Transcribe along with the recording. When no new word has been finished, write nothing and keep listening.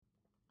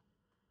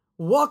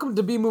Welcome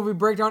to B Movie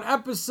Breakdown,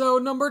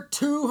 episode number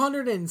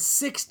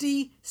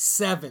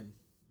 267.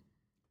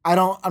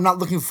 I'm not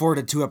looking forward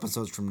to 2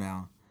 episodes from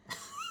now.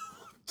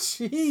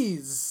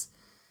 Jeez.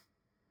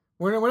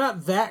 We're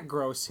not that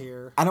gross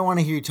here. I don't want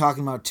to hear you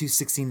talking about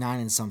 269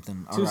 and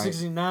something. All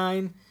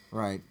 269.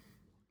 Right.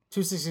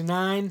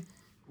 269.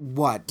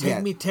 What?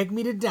 Take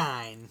me to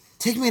dine.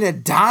 Take me to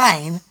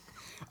dine?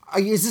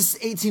 Is this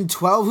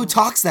 1812? Who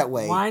talks that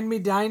way? Wine me,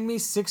 dine me,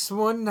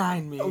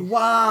 619 me.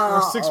 Wow.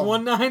 Or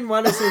 619?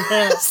 Why did I say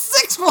that?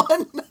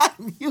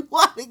 619. You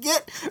want to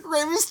get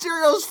Rey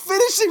Mysterio's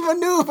finishing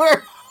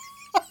maneuver.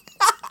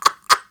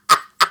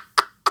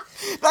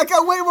 That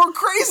got way more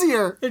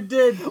crazier. It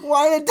did.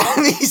 Why did that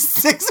be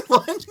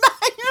 619 me?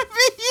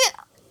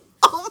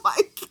 Oh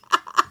my God.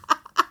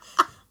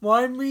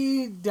 Wine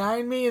me,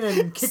 dine me, and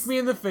then kick me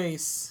in the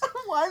face.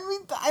 Wine me,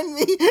 dine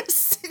me,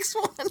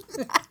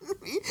 619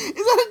 me. Is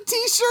that a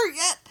t-shirt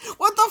yet?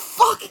 What the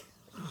fuck?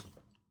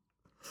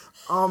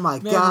 Oh my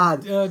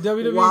God.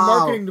 WWE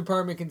marketing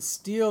department can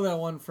steal that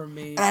one from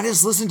me. And I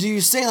just listened to you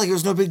say like it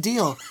was no big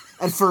deal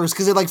at first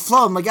because it like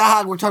flowed. I'm like,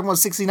 we're talking about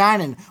 69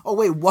 and oh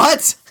wait,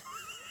 what?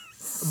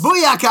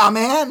 Booyaka,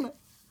 man.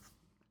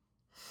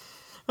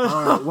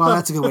 All right, well,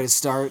 that's a good way to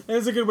start.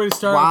 That's a good way to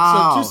start.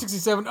 Wow. Episode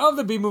 267 of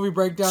the B-Movie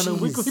Breakdown, a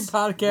weekly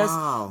podcast.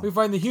 Wow. We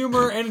find the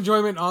humor and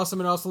enjoyment in awesome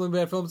and also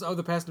bad films of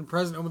the past and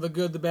present, and with the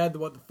good, the bad, the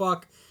what the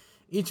fuck.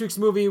 Each week's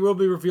movie will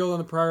be revealed on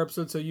the prior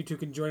episode, so you two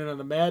can join in on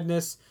the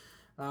madness.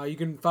 You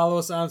can follow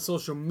us on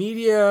social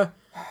media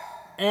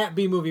at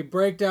B-Movie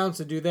Breakdown,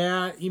 so do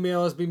that.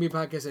 Email us,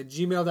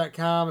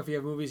 bmoviepodcast@gmail.com. If you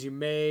have movies you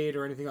made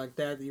or anything like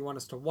that you want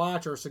us to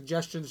watch or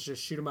suggestions,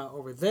 just shoot them out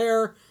over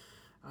there.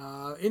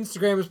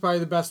 Instagram is probably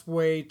the best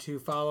way to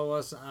follow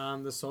us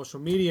on the social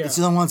media. It's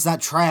the only one that's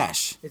not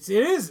trash. It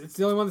is. It's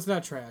the only one that's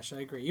not trash. I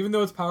agree. Even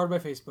though it's powered by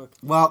Facebook.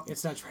 Well,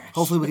 it's not trash.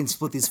 Hopefully we can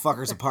split these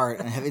fuckers apart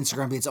and have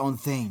Instagram be its own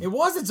thing. It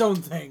was its own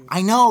thing.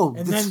 I know.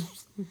 And then...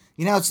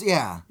 it's,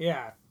 yeah.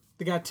 Yeah.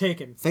 They got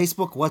taken.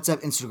 Facebook,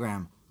 WhatsApp,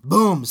 Instagram.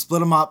 Boom.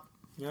 Split them up.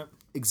 Yep.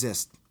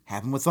 Exist.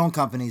 Happen with phone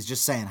companies.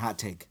 Just saying. Hot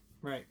take.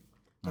 Right.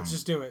 Let's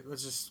just do it.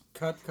 Let's just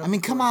cut. I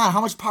mean, come on.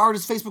 How much power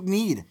does Facebook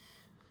need?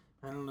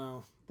 I don't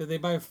know. Did they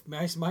buy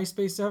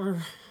MySpace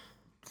ever?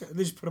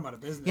 They just put him out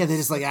of business. Yeah, they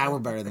just like, we're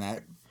better than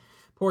that.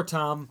 Poor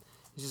Tom.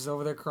 He's just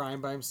over there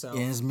crying by himself.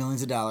 Yeah, his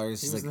millions of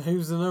dollars. He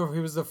was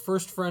the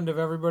first friend of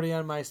everybody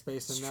on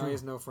MySpace, and now he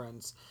has no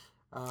friends.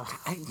 How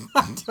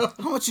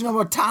much you know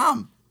about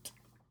Tom?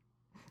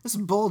 This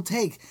is a bold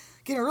take.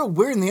 Getting real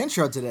weird in the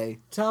intro today.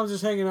 Tom's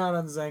just hanging out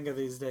on Zanga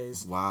these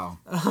days. Wow.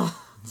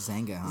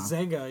 Zanga, huh?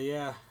 Zanga,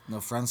 yeah. No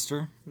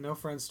Friendster? No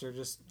Friendster,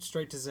 just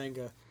straight to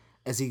Zanga.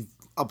 As he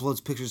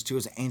uploads pictures to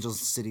his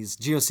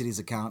GeoCities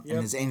account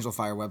and his Angel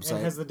Fire website. And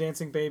it has the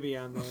dancing baby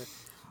on there.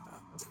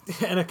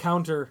 And a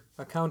counter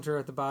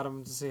at the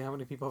bottom to see how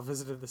many people have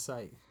visited the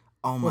site.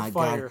 Oh my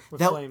God.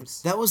 With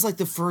flames. That was like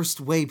the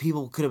first way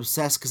people could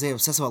obsess because they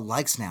obsess about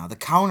likes now. The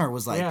counter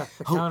was like, yeah,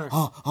 the counter.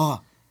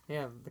 Oh.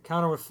 Yeah, the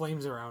counter with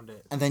flames around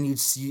it. And then you'd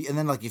see, and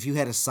then like if you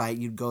had a site,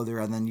 you'd go there,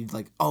 and then you'd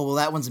like, oh well,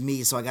 that one's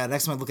me, so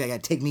next time I look at it, I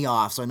gotta take me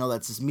off, so I know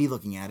that's just me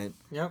looking at it.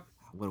 Yep.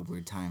 What a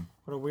weird time.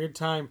 What a weird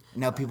time.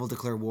 Now people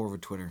declare war over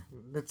Twitter.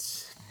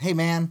 Hey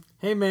man,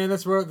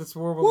 that's where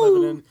we're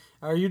living in.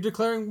 Are you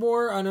declaring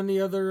war on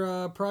any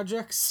other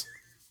projects?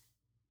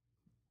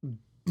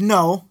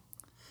 No.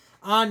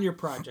 On your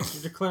project,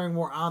 you're declaring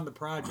war on the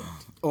project.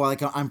 Oh,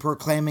 like I'm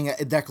proclaiming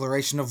a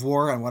declaration of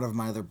war on one of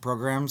my other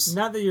programs.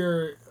 Not that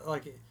you're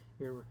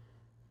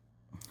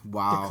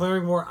wow.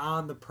 declaring war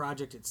on the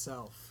project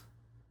itself.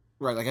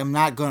 Right, like I'm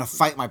not going to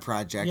fight my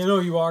project. You know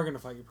you are going to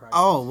fight your project.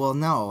 Oh, well,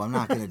 no, I'm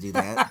not going to do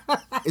that.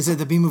 Is it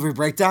the B-Movie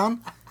Breakdown?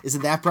 Is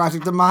it that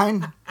project of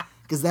mine?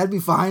 Because that'd be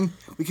fine.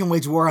 We can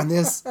wage war on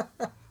this. I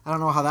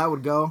don't know how that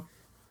would go.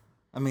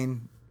 I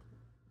mean,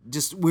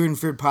 just Weird and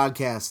Feared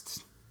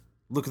Podcast.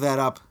 Look that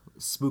up.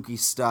 Spooky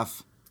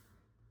stuff.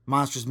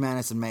 Monsters,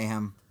 Madness, and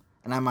Mayhem.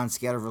 And I'm on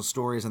Scatterville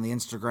Stories on the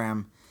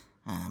Instagram.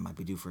 I might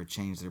be due for a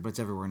change there, but it's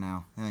everywhere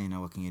now. You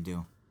know, what can you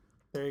do?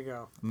 There you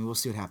go. I mean, we'll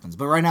see what happens.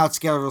 But right now, it's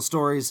Scatterville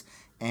Stories,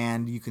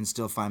 and you can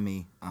still find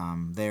me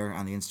there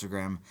on the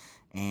Instagram.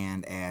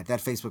 And at that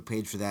Facebook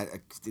page for that,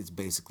 it's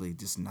basically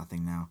just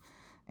nothing now.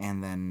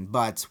 And then,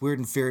 but Weird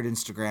and Feared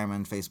Instagram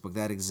and Facebook,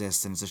 that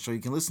exists, and it's a show you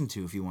can listen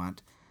to if you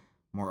want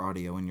more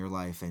audio in your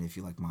life, and if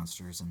you like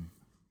monsters and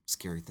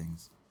scary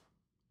things.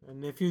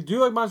 And if you do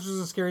like monsters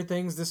and scary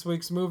things, this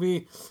week's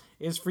movie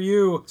is for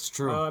you. It's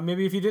true.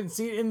 Maybe if you didn't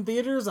see it in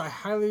theaters, I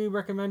highly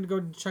recommend to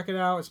go check it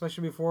out,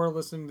 especially before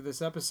listening to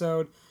this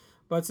episode.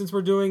 But since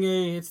we're doing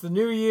it's the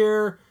new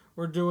year,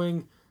 we're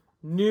doing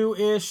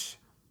new-ish,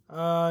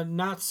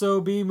 not so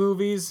B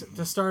movies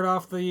to start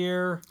off the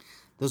year.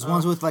 Those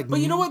ones with like... But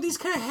you know what? These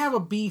kind of have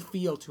a B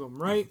feel to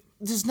them, right?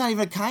 There's not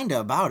even a kinda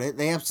about it.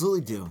 They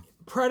absolutely do.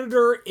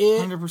 Predator,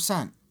 It...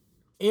 100%.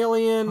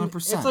 Alien, 100%.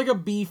 It's like a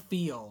B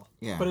feel.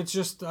 Yeah. But it's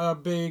just a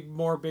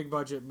more big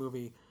budget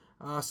movie.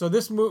 So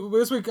this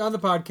week on the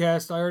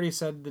podcast, I already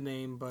said the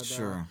name, but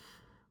sure.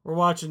 We're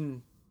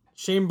watching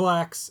Shane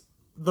Black's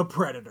The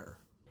Predator.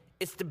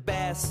 It's the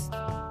best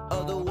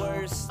of the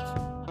worst.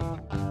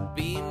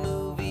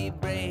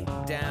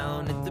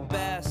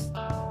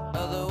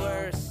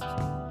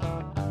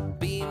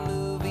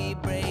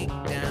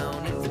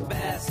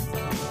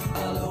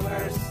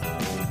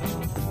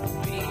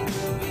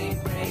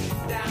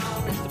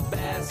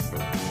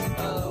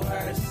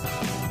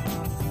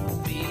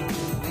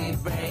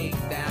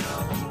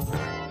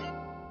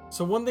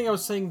 So one thing I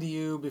was saying to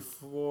you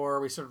before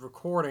we started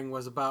recording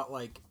was about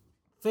like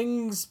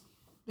things,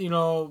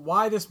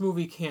 why this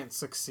movie can't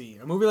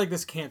succeed. A movie like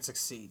this can't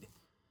succeed.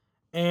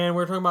 And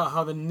we're talking about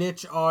how the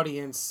niche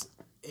audience...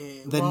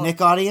 The Nick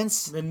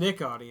audience? The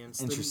Nick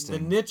audience. Interesting.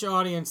 The niche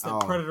audience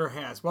that Predator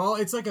has. Well,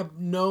 it's like a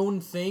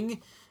known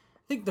thing.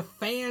 I think the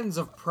fans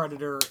of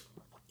Predator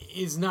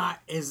is not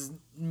as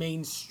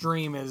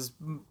mainstream as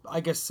I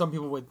guess some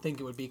people would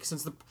think it would be.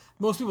 Since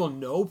most people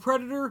know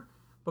Predator,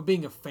 but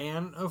being a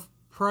fan of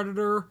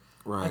Predator,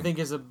 right. I think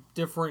is a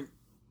different...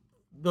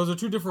 Those are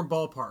two different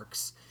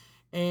ballparks.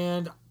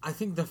 And I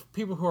think the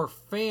people who are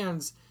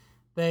fans,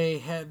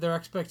 their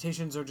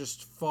expectations are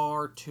just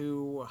far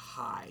too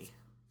high.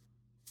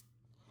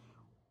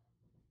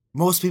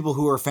 Most people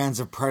who are fans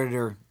of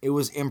Predator, it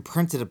was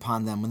imprinted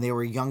upon them when they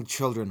were young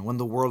children, when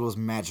the world was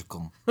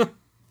magical.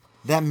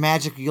 That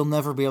magic you'll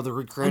never be able to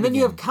recreate And then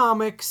again. you have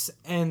comics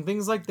and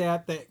things like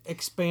that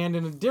expand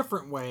in a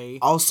different way.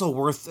 Also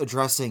worth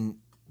addressing,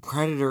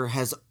 Predator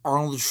has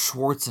Arnold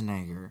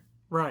Schwarzenegger.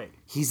 Right.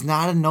 He's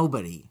not a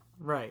nobody.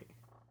 Right.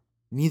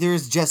 Neither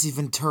is Jesse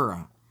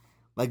Ventura.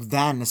 Like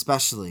then,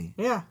 especially.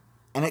 Yeah.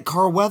 And at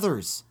Carl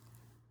Weathers.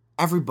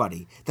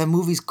 Everybody. That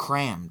movie's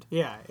crammed.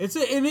 Yeah.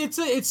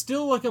 It's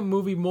still like a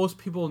movie most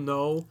people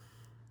know.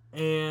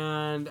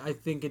 And I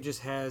think it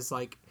just has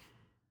like...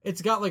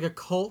 It's got like a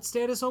cult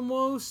status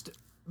almost.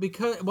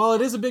 Because while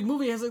it is a big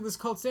movie, it has like this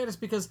cult status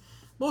because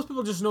most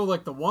people just know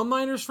like the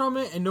one-liners from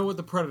it and know what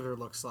the Predator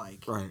looks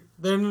like. Right.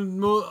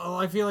 Then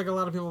I feel like a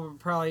lot of people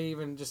probably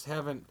even just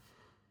haven't...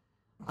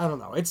 I don't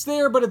know. It's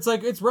there, but it's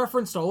like it's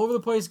referenced all over the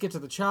place. Get to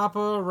the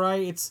chopper,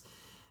 right? It's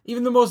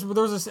even there was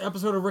this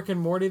episode of Rick and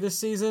Morty this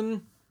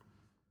season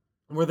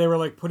where they were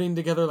like putting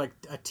together like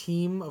a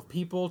team of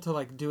people to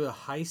like do a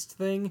heist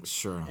thing.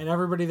 Sure. And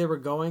everybody they were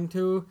going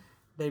to,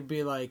 they'd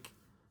be like,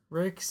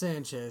 "Rick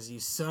Sanchez, you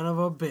son of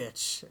a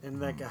bitch,"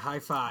 and like a high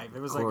five.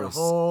 It was like a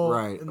whole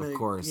of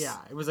course. Yeah,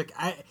 it was like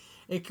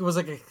it was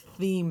like a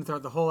theme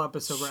throughout the whole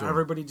episode where Sure.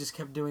 everybody just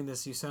kept doing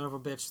this "you son of a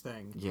bitch"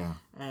 thing. Yeah.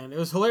 And it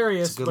was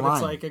hilarious, but line.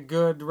 it's like a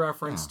good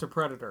reference to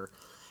Predator.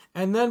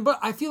 And then, but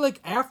I feel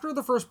like after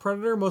the first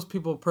Predator, most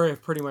people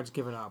have pretty much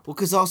given up. Well,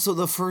 because also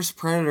the first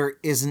Predator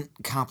isn't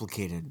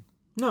complicated.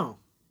 No.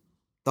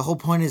 The whole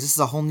point is this is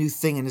a whole new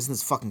thing, and isn't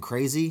this fucking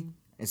crazy?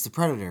 It's the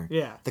Predator.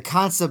 Yeah. The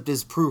concept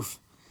is proof.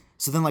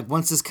 So then, like,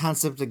 once this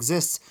concept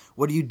exists,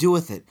 what do you do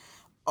with it?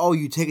 Oh,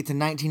 you take it to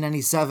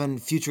 1997,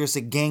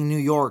 futuristic gang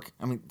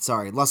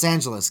Los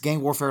Angeles.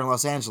 Gang warfare in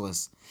Los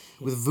Angeles.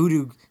 With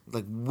voodoo.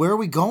 Like, where are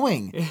we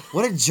going?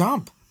 What a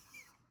jump.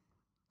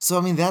 So,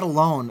 I mean, that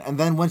alone. And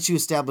then once you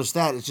establish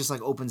that, it's just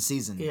like open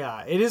season.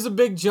 Yeah, it is a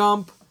big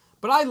jump,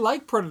 but I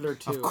like Predator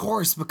 2. Of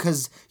course,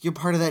 because you're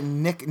part of that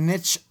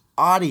niche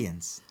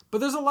audience. But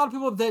there's a lot of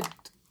people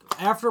that,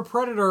 after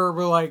Predator,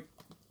 were like,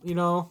 they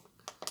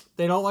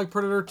don't like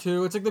Predator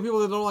 2. It's like the people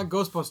that don't like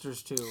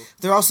Ghostbusters 2.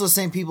 They're also the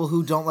same people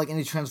who don't like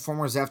any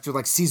Transformers after,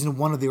 like, season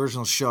 1 of the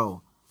original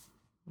show.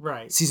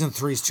 Right. Season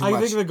 3 is too I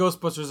much. think the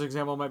Ghostbusters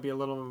example might be a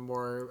little bit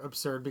more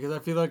absurd because I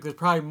feel like there's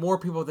probably more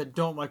people that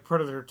don't like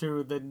Predator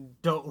 2 than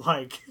don't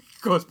like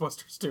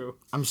Ghostbusters 2.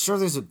 I'm sure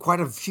there's quite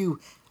a few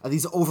of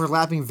these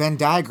overlapping Venn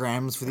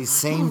diagrams for these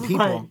same people.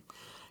 Right.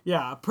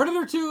 Yeah,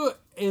 Predator 2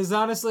 is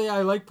honestly,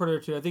 I like Predator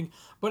 2, I think.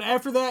 But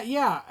after that,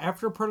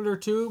 after Predator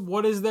 2,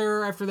 what is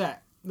there after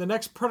that? The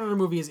next Predator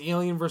movie is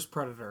Alien vs.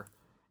 Predator,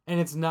 and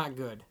it's not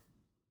good.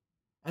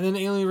 And then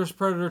Alien vs.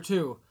 Predator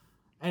 2,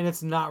 and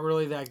it's not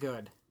really that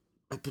good.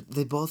 But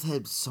they both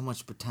had so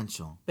much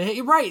potential.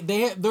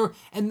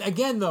 And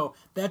again though,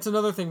 that's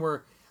another thing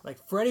where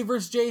like Freddy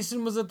vs.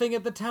 Jason was a thing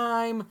at the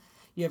time.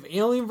 You have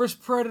Alien vs.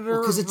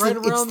 Predator Because it's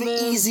around the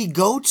then, easy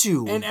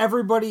go-to. and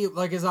everybody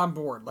like is on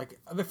board.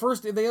 Like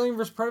the Alien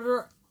vs.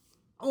 Predator.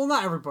 Well,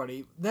 not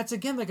everybody. That's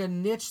again like a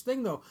niche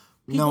thing though.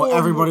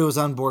 Everybody was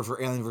on board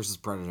for Alien vs.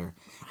 Predator.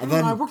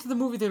 I worked at the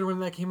movie theater when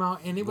that came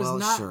out, and it was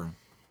not. Sure.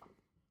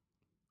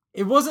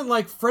 It wasn't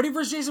like Freddy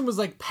vs. Jason was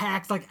like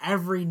packed like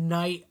every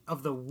night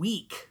of the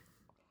week.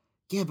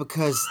 Yeah,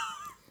 because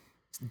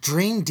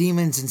dream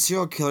demons and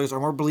serial killers are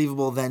more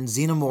believable than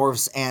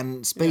xenomorphs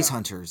and space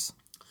hunters.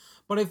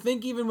 But I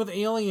think even with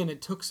Alien,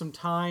 it took some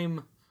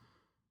time.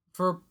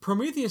 For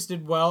Prometheus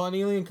did well, and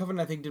Alien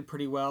Covenant I think did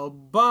pretty well,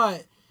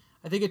 but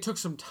I think it took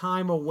some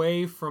time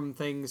away from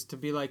things to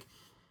be like,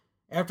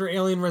 after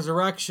Alien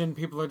Resurrection,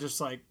 people are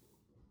just like,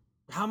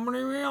 how many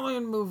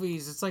Alien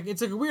movies? It's like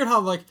weird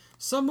how like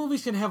some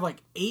movies can have like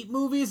 8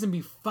 movies and be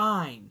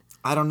fine.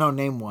 I don't know,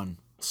 name one.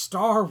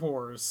 Star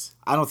Wars.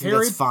 I don't think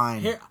that's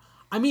fine.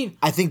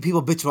 I think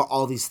people bitch about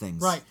all these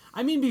things. Right.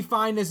 I mean be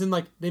fine as in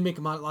like they make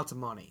lots of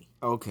money.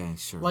 Okay,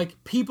 sure.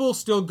 Like people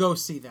still go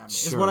see them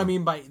is what I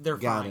mean by they're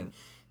Got fine. it.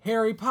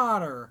 Harry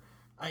Potter.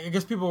 I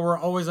guess people were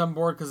always on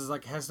board because it's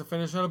like has to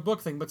finish out a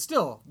book thing, but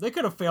still they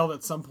could have failed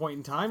at some point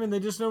in time and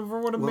they just never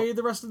would have made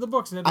the rest of the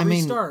books and had to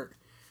restart.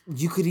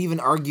 You could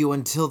even argue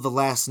until the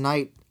last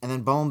night, and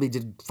then Bumblebee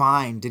did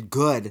fine, did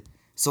good.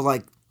 So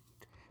like,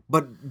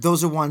 but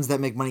those are ones that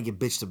make money get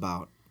bitched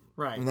about.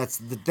 Right. I mean,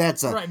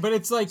 that's a right, but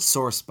it's like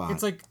sore spot.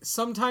 it's like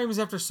sometimes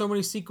after so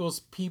many sequels,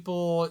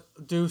 people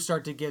do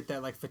start to get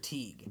that like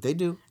fatigue. They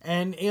do.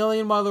 And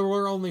Alien, while there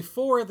were only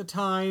 4 at the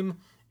time,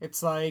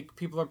 it's like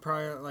people are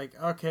probably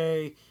like,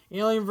 okay,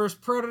 Alien vs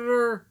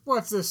Predator,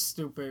 what's this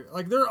stupid?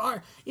 Like there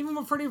are even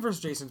with Freddy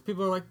vs Jason,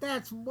 people are like,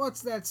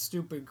 what's that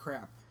stupid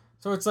crap?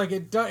 So it's like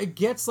it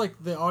gets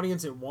like the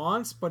audience it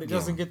wants, but it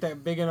doesn't get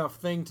that big enough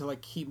thing to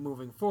like keep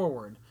moving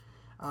forward.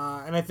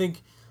 And I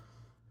think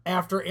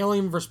after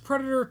Alien vs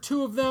Predator,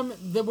 2 of them,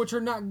 which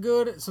are not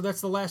good, so that's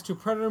the last 2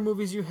 Predator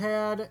movies you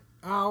had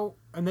out,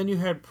 and then you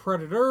had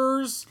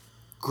Predators.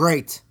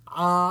 Great.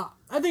 I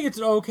think it's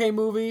an okay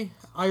movie.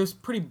 I was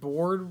pretty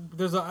bored.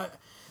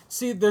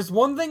 There's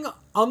one thing,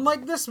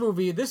 unlike this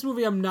movie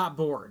I'm not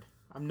bored.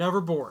 I'm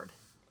never bored.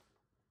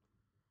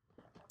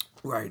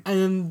 Right. And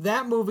in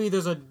that movie,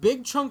 there's a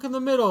big chunk in the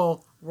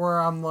middle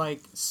where I'm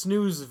like,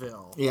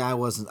 Snoozeville. Yeah, I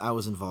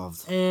was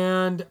involved.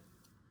 And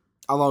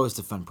I'll always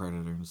defend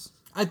Predators.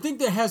 I think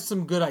that has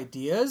some good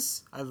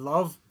ideas. I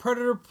love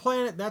Predator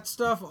Planet, that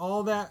stuff,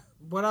 all that,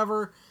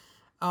 whatever.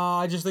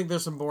 I just think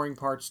there's some boring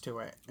parts to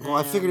it. Well,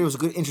 I figured it was a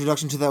good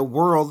introduction to that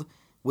world,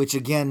 which,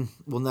 again,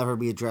 will never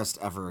be addressed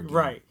ever again.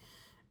 Right.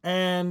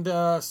 And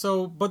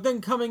but then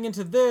coming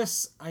into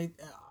this, I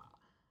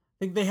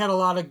think they had a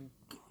lot of...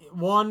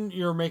 One,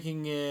 you're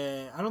making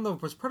it... I don't know,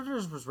 was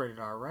Predators was rated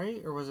R,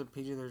 right? Or was it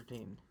PG-13?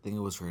 I think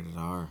it was rated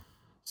R.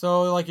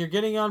 So, like, you're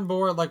getting on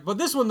board, like, but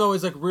this one, though,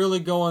 is, like,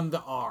 really going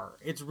the R.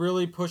 It's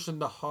really pushing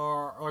the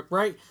R, like,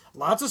 right?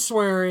 Lots of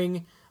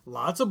swearing,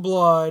 lots of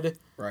blood.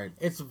 Right.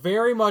 It's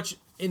very much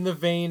in the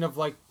vein of,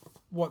 like,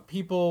 what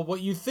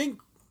you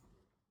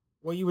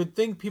would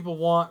think people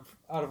want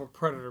out of a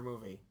Predator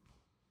movie.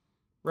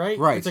 Right?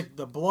 Right. It's, like,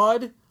 the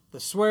blood, the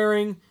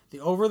swearing,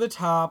 the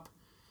over-the-top.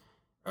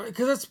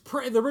 Because that's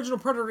the original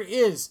Predator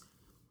is,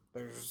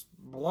 there's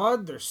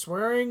blood, there's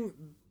swearing,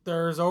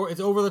 it's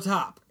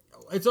over-the-top.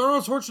 It's an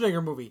Arnold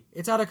Schwarzenegger movie.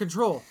 It's out of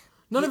control.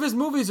 None of his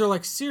movies are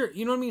like serious.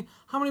 You know what I mean?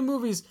 How many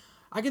movies?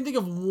 I can think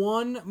of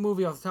one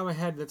movie off the top of my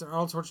head that's an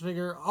Arnold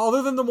Schwarzenegger,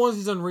 other than the ones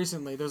he's done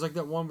recently. There's like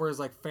that one where his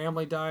like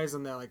family dies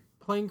in that like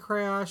plane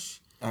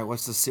crash. All right,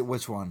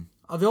 which one?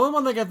 The only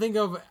one that I can think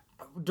of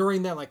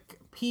during that like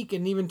peak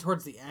and even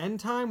towards the end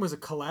time was a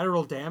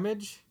Collateral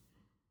Damage.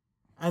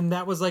 And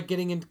that was like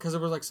getting into, because there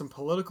was like some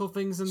political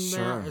things in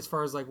there as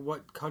far as like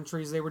what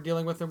countries they were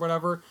dealing with or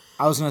whatever.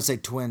 I was going to say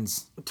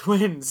Twins.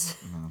 Twins.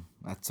 No,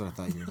 that's what I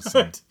thought you were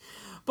saying.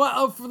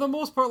 But for the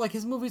most part, like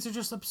his movies are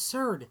just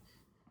absurd.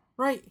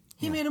 Right?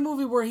 He made a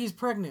movie where he's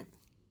pregnant.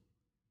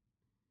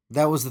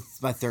 That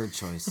was my third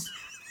choice.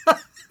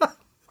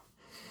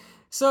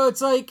 So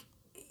it's like,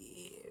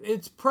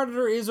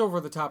 Predator is over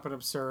the top and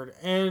absurd.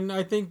 And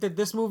I think that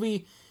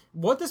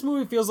what this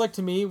movie feels like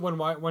to me when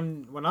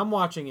I'm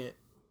watching it,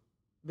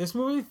 this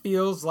movie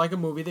feels like a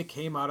movie that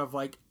came out of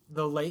like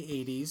the late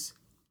 80s,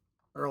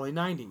 early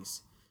 90s.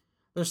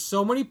 There's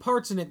so many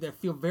parts in it that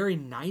feel very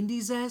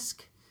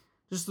 90s-esque.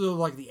 Just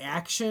the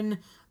action,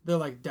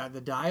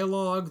 the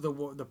dialogue,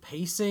 the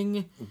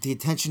pacing. The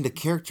attention to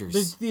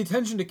characters. The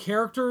attention to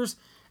characters.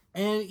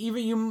 And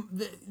even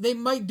they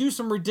might do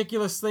some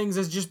ridiculous things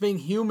as just being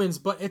humans,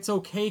 but it's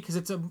okay because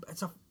it's a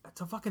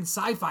fucking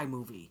sci-fi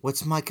movie.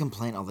 What's my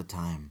complaint all the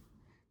time?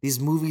 These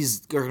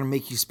movies are going to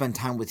make you spend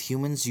time with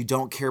humans you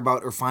don't care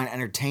about or find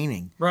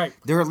entertaining. Right.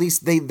 They're at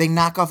least, they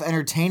knock off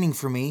entertaining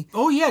for me.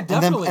 Oh, yeah,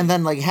 definitely. And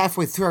then like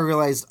halfway through, I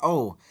realized,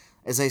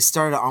 as I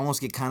started to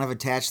almost get kind of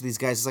attached to these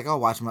guys, it's like,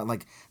 watch them.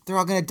 Like, they're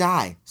all going to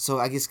die. So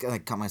I just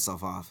like cut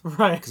myself off.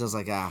 Right. Because I was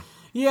like,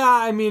 Yeah,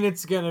 I mean,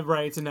 it's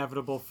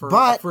inevitable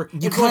But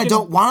you kind of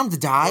don't want them to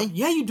die.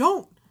 Yeah, you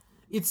don't.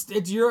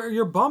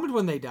 You're bummed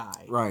when they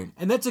die. Right.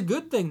 And that's a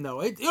good thing,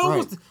 though. It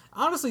almost...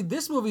 Honestly,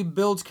 this movie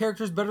builds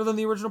characters better than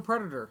the original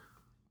Predator.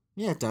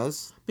 Yeah, it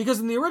does. Because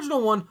in the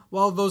original one,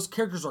 while those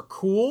characters are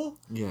cool,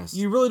 yes,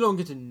 you really don't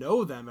get to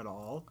know them at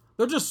all.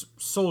 They're just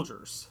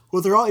soldiers.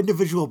 Well, they're all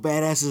individual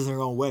badasses in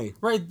their own way.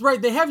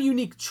 Right. They have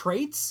unique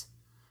traits,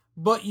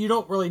 but you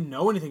don't really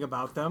know anything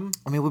about them.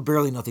 I mean, we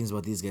barely know things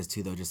about these guys,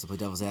 too, though, just to play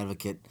devil's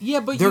advocate.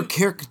 Yeah, but their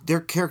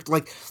character,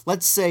 like,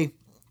 let's say,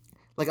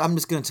 like, I'm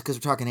just going to, because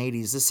we're talking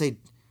 80s, let's say,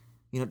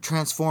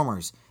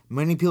 Transformers.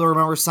 Many people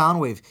remember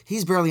Soundwave.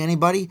 He's barely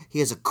anybody. He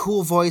has a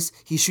cool voice.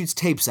 He shoots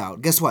tapes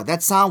out. Guess what?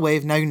 That's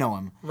Soundwave. Now you know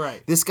him.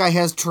 Right. This guy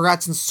has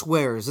Tourette's and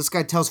swears. This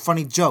guy tells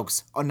funny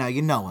jokes. Oh, now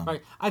you know him.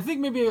 Right. I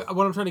think maybe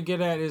what I'm trying to get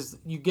at is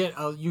you get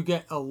a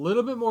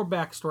little bit more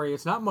backstory.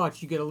 It's not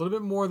much. You get a little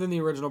bit more than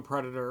the original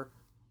Predator.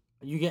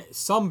 You get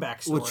some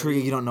backstory. Which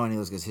you don't know any of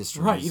those guys'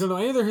 histories. Right. You don't know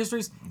any of their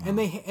histories.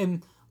 No.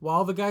 And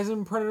while the guys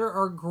in Predator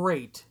are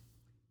great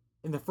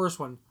in the first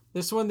one,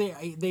 this one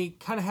they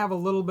kind of have a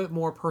little bit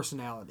more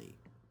personality.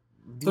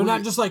 They're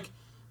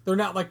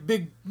not like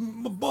big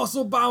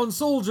muscle-bound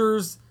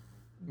soldiers.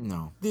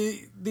 No.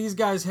 These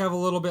guys have a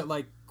little bit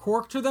like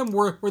quirk to them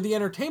where the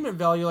entertainment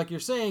value, like you're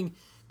saying,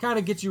 kind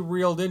of gets you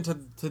reeled into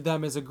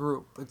them as a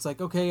group. It's like,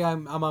 okay,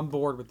 I'm on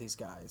board with these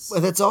guys.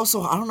 But that's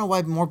also, I don't know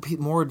why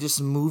more just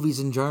movies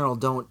in general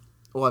don't,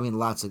 well, I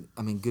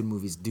mean, good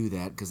movies do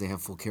that because they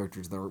have full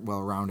characters that are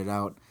well rounded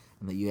out.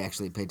 and that you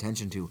actually pay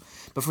attention to.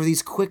 But for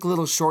these quick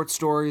little short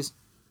stories,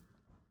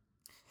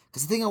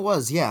 because the thing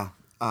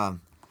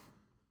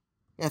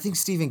I think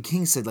Stephen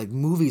King said like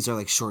movies are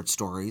like short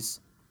stories,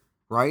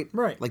 right?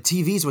 Right. Like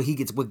TV's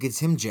what gets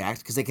him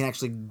jacked because they can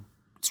actually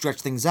stretch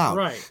things out.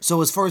 Right.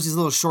 So as far as these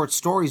little short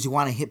stories, you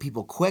want to hit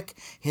people quick,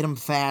 hit them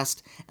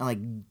fast, and like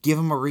give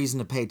them a reason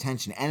to pay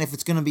attention. And if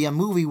it's going to be a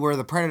movie where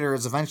the predator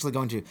is eventually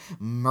going to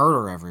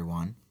murder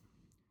everyone,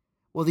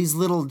 well, these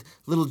little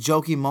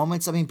jokey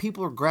moments. I mean,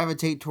 people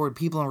gravitate toward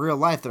people in real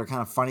life that are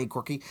kind of funny,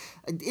 quirky.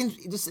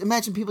 Just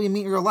imagine people you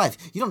meet in real life.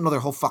 You don't know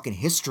their whole fucking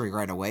history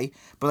right away,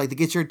 but like they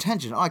get your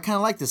attention. Oh, I kind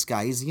of like this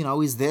guy. He's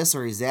he's this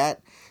or he's that.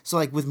 So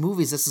like with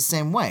movies, it's the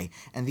same way.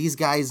 And these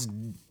guys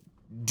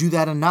do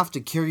that enough to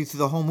carry you through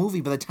the whole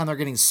movie. By the time they're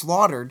getting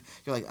slaughtered,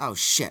 you're like, oh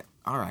shit,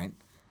 all right.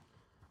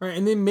 Right,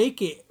 and they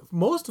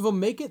most of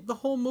them make it the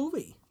whole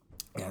movie.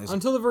 Yeah,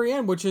 until the very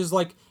end, which is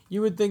like,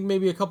 you would think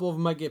maybe a couple of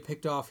them might get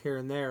picked off here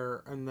and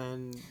there, and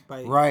then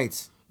by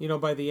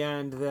the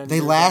end, then they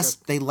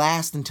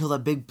last until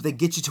they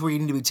get you to where you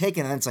need to be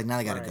taken, and then it's like, now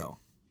they gotta go.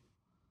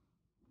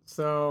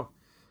 So,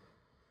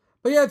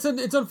 but yeah,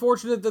 it's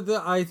unfortunate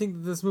that I think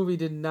that this movie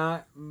did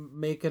not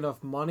make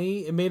enough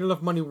money. It made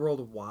enough money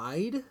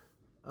worldwide.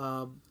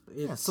 So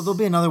there'll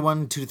be another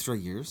one in 2 to 3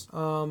 years.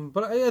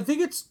 But I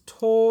think its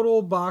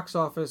total box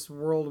office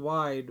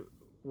worldwide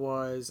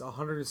was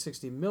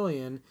 160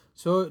 million,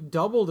 so it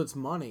doubled its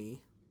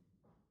money.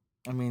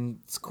 I mean,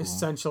 it's cool.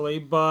 Essentially,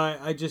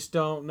 but I just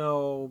don't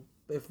know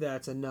if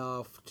that's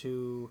enough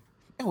to...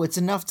 No, it's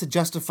enough to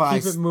justify...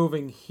 keep it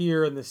moving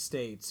here in the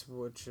States,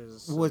 which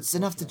is... Well, it's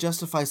enough to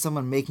justify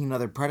someone making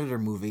another Predator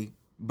movie,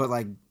 but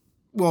like,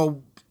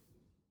 well,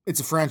 it's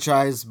a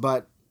franchise,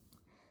 but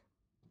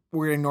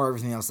we're gonna ignore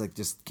everything else that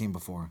just came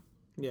before.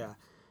 Yeah.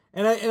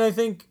 And I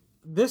think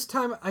this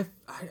time, I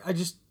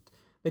just...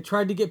 They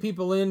tried to get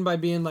people in by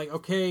being like,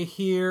 okay,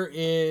 here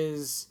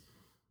is,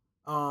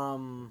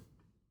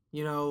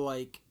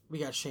 like, we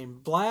got Shane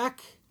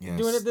Black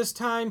doing it this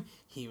time.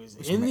 He was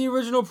in the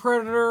original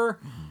Predator.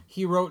 Mm-hmm.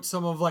 He wrote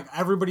some of, like,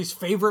 everybody's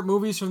favorite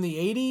movies from the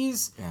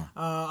 80s. Yeah.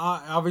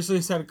 Obviously,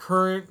 he's had a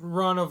current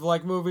run of,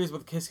 like, movies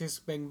with Kiss Kiss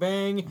Bang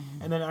Bang,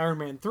 and then Iron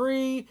Man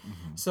 3.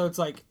 Mm-hmm. So it's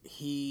like,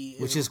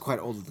 which is quite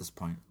old at this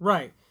point.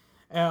 Right.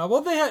 They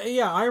had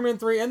Iron Man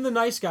 3 and The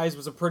Nice Guys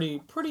was a pretty.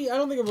 I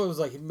don't think it was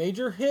like a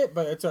major hit,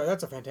 but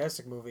that's a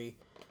fantastic movie,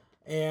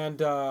 and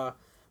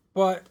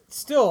but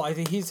still, I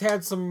think he's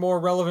had some more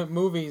relevant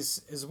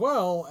movies as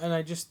well, and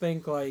I just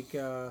think like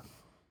it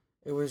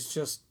was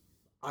just,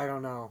 I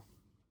don't know,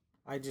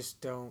 I just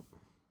don't.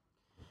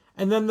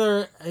 And then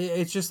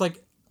it's just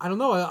like, I don't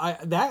know,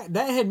 that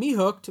had me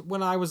hooked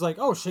when I was like,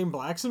 oh, Shane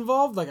Black's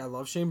involved, like I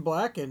love Shane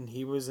Black, and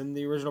he was in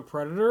the original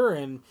Predator,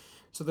 and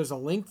so there's a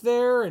link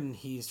there, and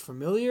he's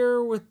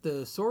familiar with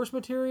the source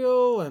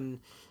material, and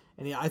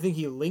I think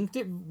he linked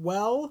it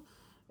well.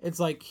 It's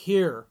like,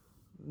 here,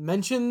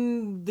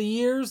 mention the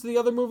years the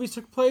other movies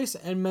took place,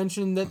 and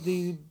mention that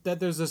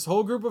there's this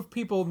whole group of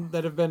people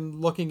that have been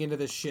looking into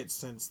this shit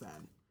since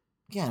then.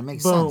 Yeah, it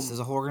makes sense.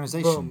 There's a whole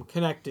organization. Boom,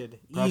 connected.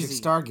 Project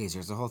Easy. Stargazer,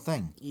 it's the whole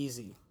thing.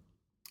 Easy.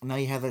 Now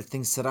you have that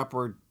thing set up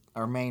where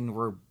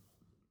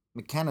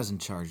McKenna's in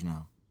charge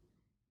now.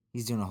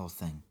 He's doing the whole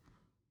thing.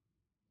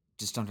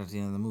 Just jumped at the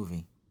end of the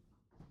movie.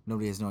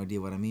 Nobody has no idea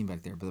what I mean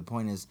back there. But the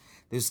point is,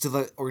 there's still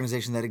an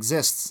organization that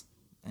exists,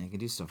 and you can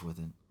do stuff with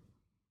it.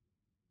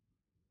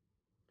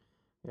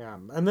 Yeah,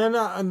 and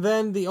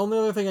then the only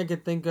other thing I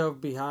could think of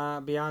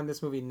beyond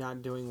this movie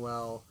not doing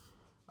well,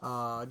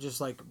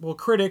 just like, well,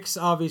 critics,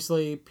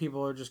 obviously,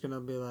 people are just gonna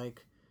be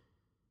like,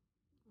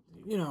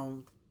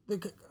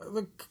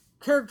 the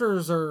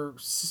characters are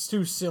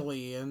too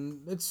silly,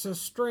 and it's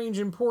just strange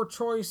and poor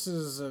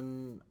choices,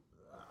 and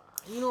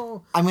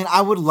I mean,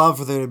 I would love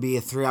for there to be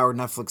a 3-hour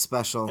Netflix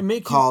special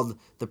called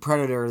The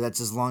Predator that's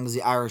as long as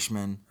The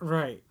Irishman.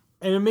 Right.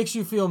 And it makes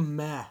you feel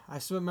meh. I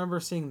still remember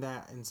seeing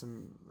that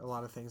in a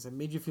lot of things. It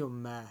made you feel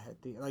meh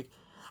at the, like,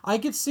 I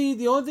could see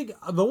the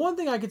one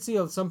thing I could see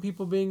of some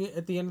people being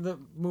at the end of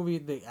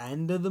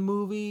the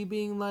movie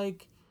being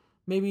like,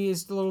 maybe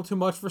it's a little too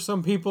much for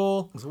some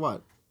people. So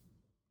what?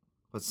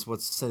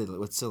 What's silly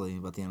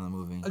about the end of the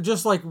movie?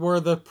 Just like where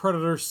the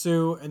Predator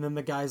suit, and then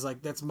the guy's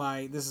like, this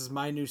is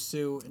my new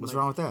suit. And what's like,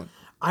 wrong with that?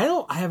 I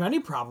don't have any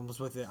problems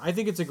with it. I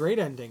think it's a great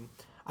ending.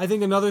 I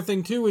think another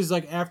thing too is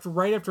like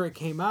right after it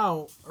came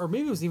out, or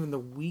maybe it was even the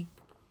week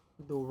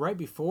right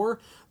before,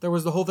 there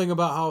was the whole thing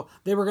about how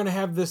they were gonna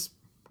have this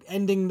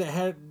ending that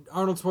had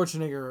Arnold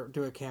Schwarzenegger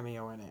do a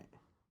cameo in it.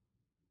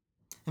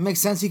 It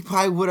makes sense. He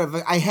probably would have.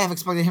 I have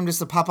expected him just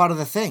to pop out of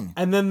the thing.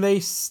 And then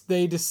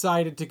they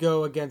decided to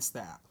go against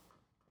that.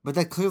 But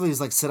that clearly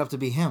is like set up to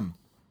be him.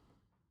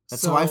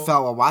 That's how I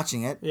felt while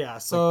watching it. Yeah,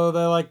 so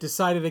they like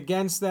decided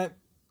against that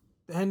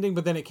ending,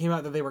 but then it came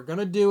out that they were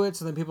gonna do it,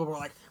 so then people were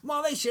like,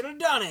 well, they should have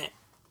done it.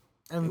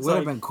 And it would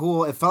have been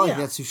cool. It felt like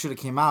that's who should have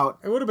came out.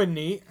 It would have been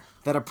neat.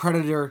 That a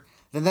Predator,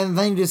 and then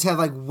you just had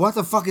like, what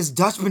the fuck is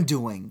Dutchman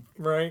doing?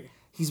 Right.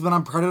 He's been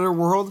on Predator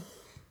World,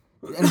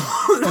 and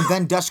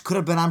then Dutch could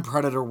have been on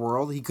Predator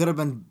World. He could have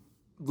been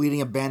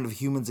leading a band of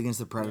humans against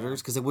the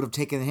Predators, because they would have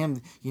taken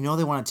him. You know,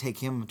 they want to take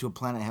him to a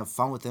planet and have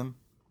fun with him.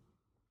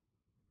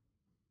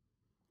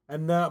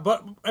 And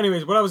but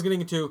anyways, what I was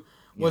getting into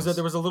was Yes. that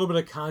there was a little bit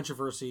of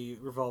controversy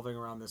revolving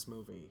around this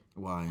movie.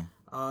 Why?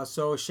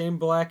 So Shane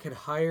Black had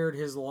hired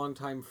his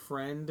longtime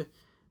friend,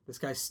 this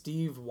guy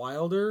Steve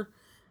Wilder,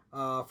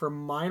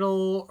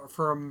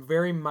 for a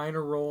very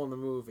minor role in the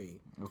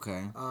movie.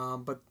 Okay.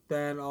 But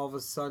then all of a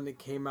sudden it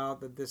came out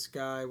that this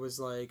guy was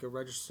like a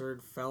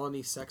registered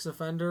felony sex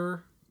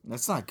offender,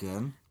 That's not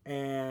good.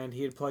 and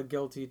he had pled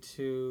guilty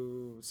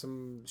to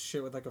some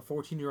shit with like a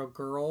 14-year-old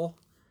girl,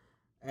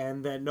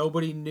 and that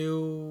nobody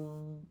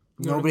knew.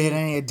 Nobody had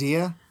any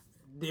idea?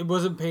 It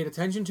wasn't paid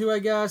attention to, I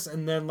guess.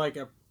 And then like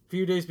a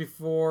few days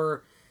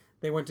before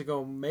they went to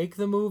go make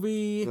the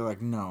movie, They're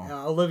like, no.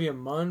 Olivia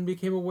Munn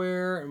became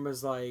aware and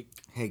was like,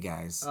 Hey,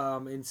 guys.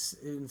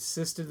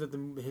 insisted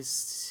that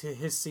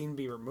his scene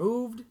be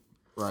removed,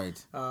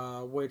 Right.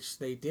 which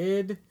they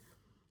did.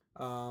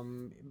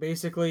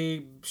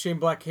 Basically, Shane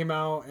Black came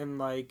out and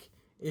like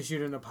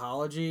issued an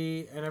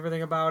apology and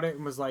everything about it,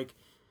 and was like,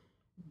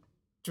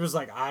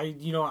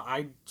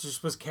 I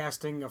just was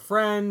casting a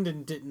friend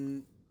and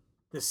didn't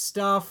this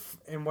stuff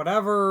and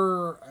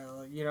whatever,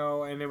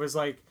 and it was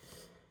like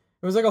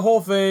a whole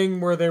thing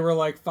where they were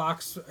like,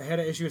 Fox had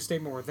to issue a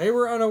statement where they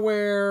were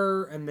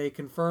unaware, and they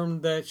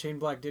confirmed that Shane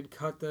Black did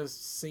cut the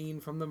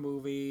scene from the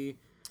movie.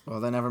 Well,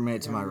 that never made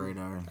it to my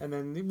radar. And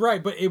then,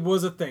 right, but it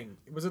was a thing.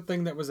 It was a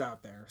thing that was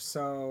out there.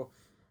 So,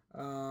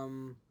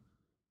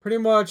 pretty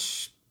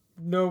much,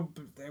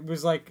 it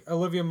was like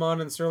Olivia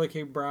Munn and Sterling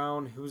K.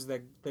 Brown, who's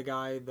the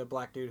guy, the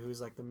black dude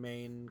who's like the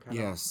main kind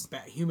Yes.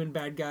 of human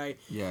bad guy.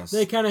 Yes.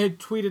 They kind of had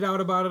tweeted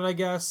out about it, I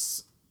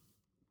guess,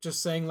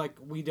 just saying like,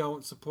 we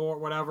don't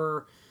support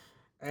whatever.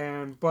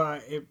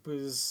 But it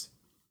was,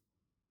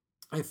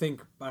 I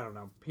think, I don't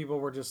know, people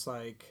were just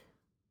like,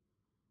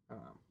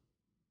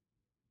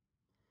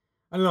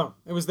 I don't know.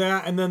 It was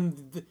that, and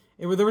then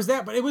there was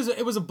that, but it was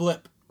a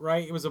blip,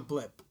 right? It was a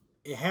blip.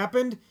 It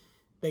happened.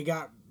 They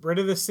got rid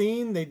of the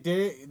scene. They did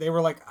it. They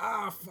were like,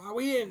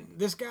 we didn't.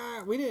 This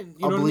guy, we didn't.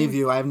 I'll believe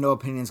you. I have no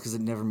opinions because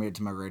it never made it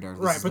to my radar.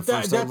 Right, but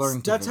that's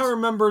how I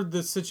remembered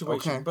the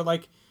situation. Okay. But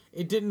like,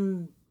 it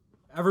didn't.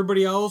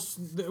 Everybody else,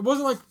 it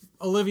wasn't like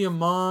Olivia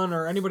Munn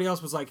or anybody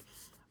else was like,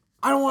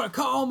 I don't want to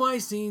cut all my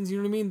scenes. You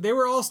know what I mean? They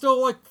were all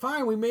still like,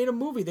 fine. We made a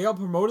movie. They all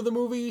promoted the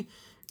movie,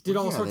 did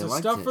all sorts of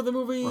stuff for the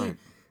movie. Right.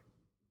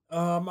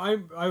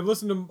 I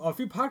listened to a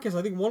few podcasts.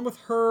 I think one with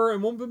her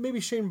and one with maybe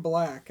Shane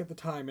Black at the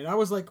time, and I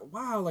was like,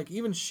 wow, like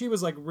even she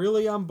was like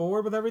really on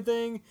board with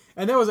everything.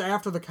 And that was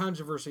after the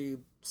controversy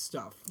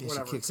stuff,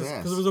 whatever, she kicks ass.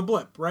 because it was a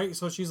blip, right?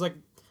 So she's like,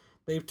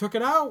 they took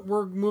it out.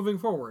 We're moving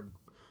forward,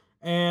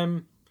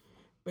 and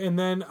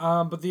then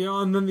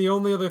the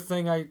only other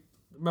thing I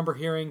remember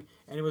hearing,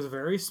 and it was a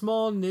very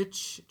small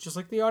niche, just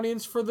like the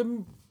audience for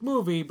the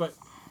movie, but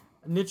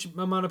a niche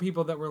amount of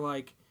people that were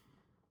like,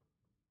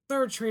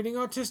 they're treating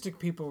autistic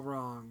people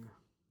wrong.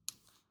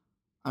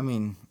 I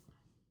mean,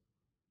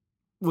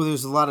 well,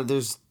 there's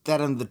that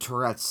and the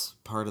Tourette's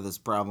part of this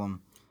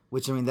problem,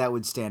 which, I mean, that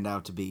would stand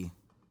out to be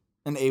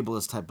an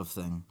ableist type of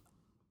thing.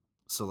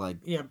 So, like...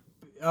 Yeah,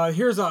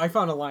 I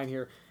found a line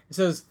here. It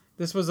says,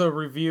 this was a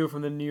review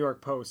from the New York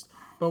Post.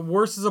 But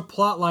worse is a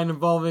plot line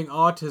involving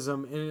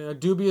autism and a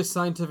dubious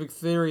scientific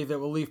theory that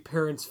will leave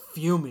parents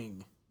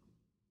fuming.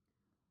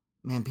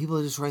 Man,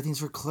 people just write things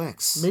for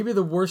clicks. Maybe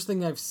the worst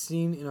thing I've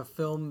seen in a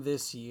film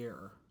this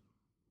year.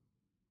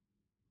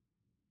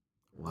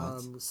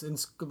 What?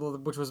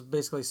 Which was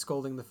basically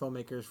scolding the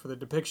filmmakers for the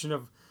depiction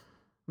of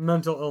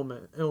mental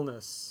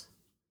illness.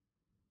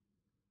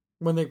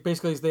 When they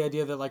basically is the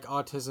idea that like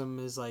autism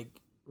is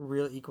like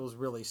equals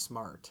really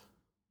smart.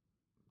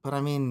 But I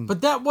mean...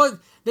 But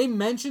they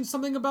mentioned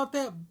something about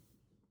that.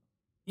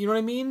 You know what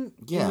I mean?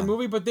 Yeah. In the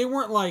movie, but they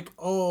weren't like,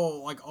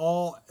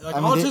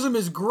 autism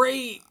is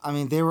great. I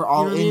mean, they were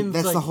all You know what I mean?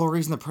 That's It's the like- whole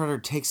reason the Predator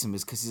takes him,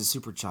 is because he's a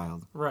super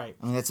child. Right.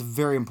 I mean, that's a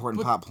very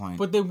important plot point.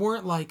 But they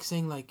weren't like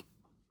saying like,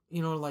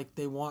 like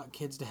they want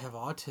kids to have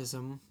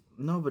autism.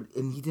 No,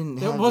 and he didn't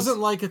That have... wasn't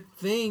like a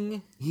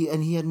thing. He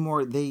had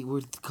more... They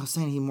were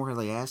saying he more had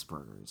like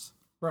Asperger's.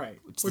 Right.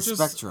 Which is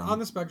spectrum. On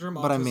the spectrum,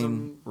 autism, But I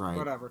mean, right.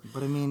 whatever.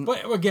 But I mean...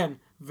 But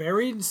again,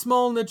 very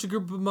small niche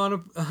group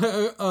amount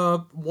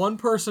of one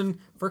person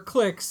for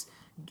clicks,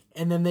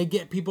 and then they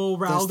get people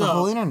riled up. That's the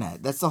whole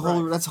internet. That's the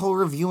whole... Right. That's whole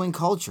reviewing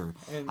culture.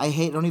 And-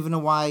 I don't even know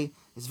why.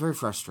 It's very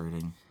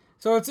frustrating.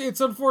 So it's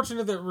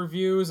unfortunate that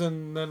reviews,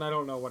 and then I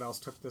don't know what else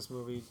took this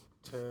movie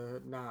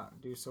to not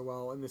do so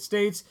well in the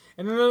States,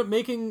 and ended up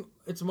making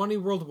its money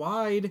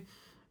worldwide,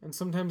 and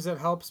sometimes that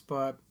helps,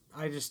 but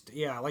I just,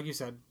 like you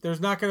said, there's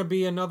not going to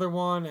be another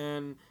one,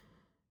 and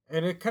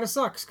it kind of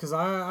sucks, because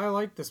I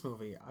like this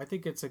movie. I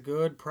think it's a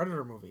good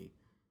Predator movie.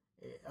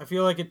 I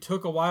feel like it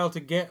took a while to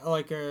get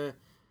like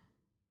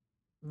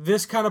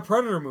this kind of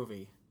Predator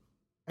movie,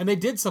 and they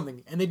did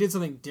something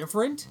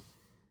different.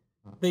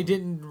 They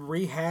didn't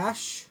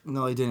rehash.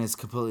 No, he didn't. It's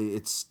completely...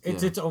 It's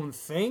its own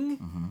thing.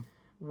 Mm-hmm.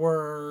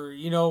 Where,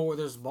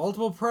 there's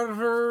multiple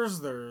Predators.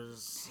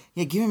 There's...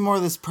 Yeah, give me more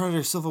of this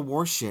Predator Civil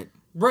War shit.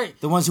 Right.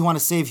 The ones who want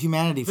to save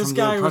humanity This from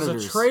the guy other was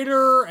predators. a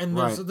traitor, and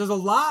there's Right. there's a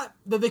lot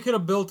that they could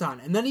have built on.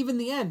 And then even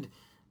the end,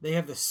 they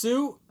have the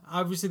suit.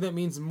 Obviously, that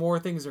means more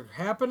things are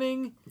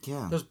happening.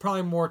 Yeah. There's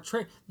probably more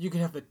you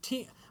could have the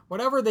team.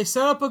 Whatever. They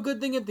set up a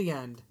good thing at the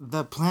end.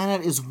 The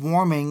planet is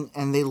warming,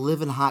 and they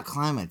live in hot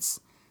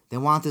climates. They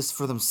want this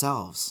for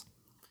themselves.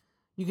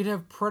 You could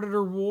have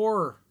Predator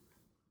War.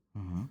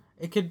 Mm-hmm.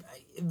 It could.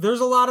 There's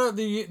a lot of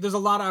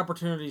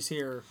opportunities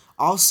here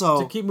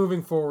Also, to keep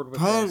moving forward with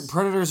this.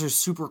 predators are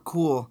super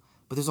cool,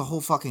 but there's a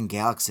whole fucking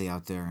galaxy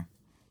out there.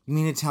 You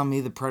mean to tell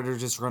me the predators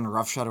just run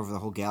roughshod over the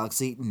whole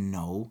galaxy?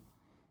 No.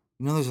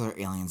 You know there's other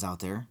aliens out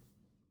there.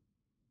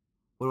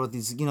 What about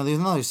these? You know,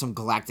 there's some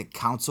galactic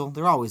council.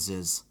 There always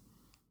is.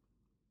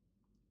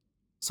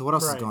 So what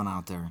else is going on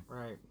out there?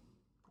 Right.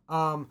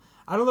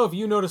 I don't know if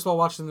you noticed while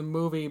watching the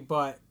movie,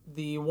 but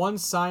the one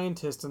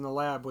scientist in the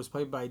lab was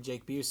played by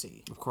Jake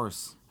Busey, Of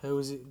course.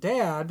 whose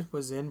dad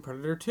was in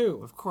Predator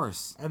 2. Of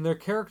course. And their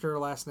character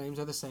last names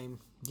are the same,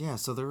 Yeah,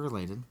 so they're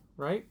related.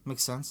 right?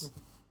 Makes sense.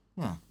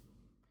 Yeah.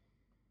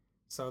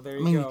 So there I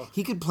you mean, go.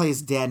 he could play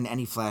his dad in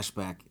any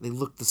flashback. They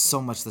look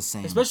so much the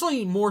same.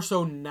 Especially more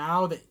so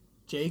now that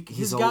Jake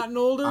has gotten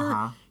older.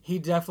 Uh-huh. He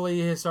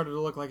definitely has started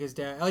to look like his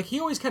dad. Like, he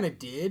always kind of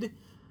did,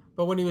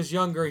 but when he was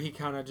younger, he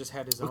kind of just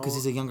had his own. Because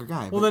he's a younger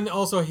guy. Well, then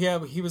also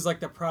he was like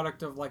the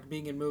product of like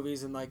being in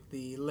movies in like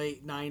the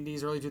late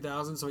 90s, early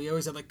 2000s, so he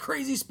always had like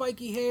crazy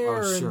spiky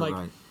hair and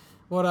like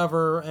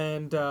whatever.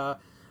 And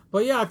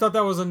but yeah, I thought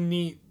that was a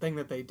neat thing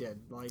that they did.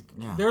 Like,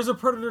 there's a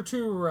Predator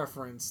 2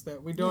 reference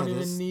that we don't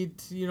even need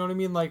to, you know what I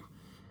mean? Like,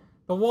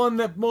 the one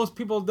that most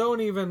people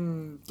don't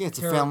even it's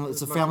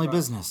a family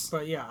business.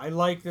 But yeah, I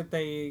like that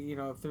they, you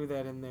know, threw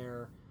that in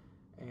there.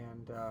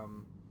 And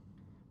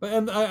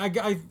but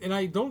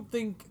I don't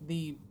think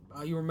the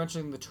you were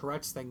mentioning the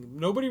Tourette's thing.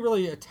 Nobody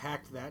really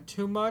attacked that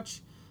too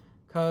much,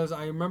 because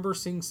I remember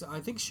seeing. I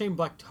think Shane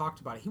Black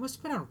talked about it. He must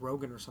have been on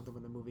Rogan or something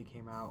when the movie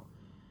came out.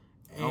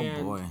 And,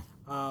 oh boy.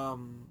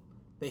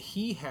 That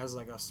he has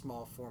like a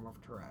small form of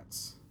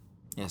Tourette's.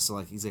 Yeah, so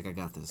like he's like, I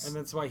got this. And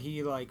that's why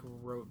he like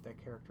wrote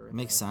that character in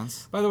Makes there.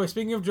 sense. By the way,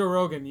 speaking of Joe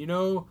Rogan, you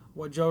know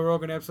what Joe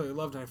Rogan absolutely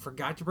loved, and I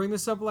forgot to bring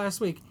this up last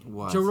week.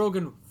 What? Joe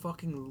Rogan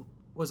fucking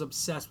was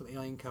obsessed with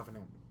Alien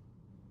Covenant.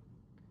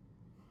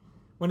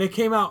 When they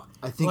came out,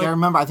 I think I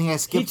remember. I think I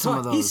skipped some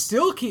of those. He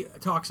still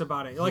talks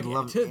about it, like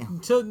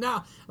till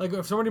now. Like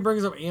if somebody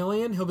brings up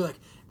Alien, he'll be like,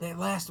 "That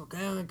last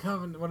Alien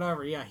Covenant,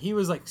 whatever." Yeah, he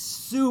was like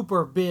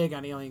super big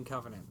on Alien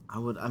Covenant.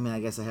 I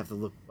guess I have to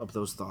look up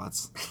those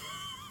thoughts.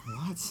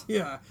 What?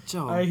 Yeah,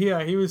 Joe.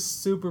 Yeah, he was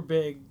super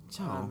big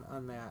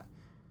on that.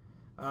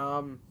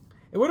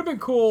 It would have been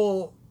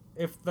cool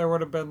if there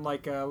would have been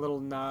like a little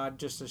nod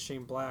just to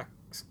Shane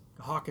Black's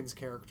Hawkins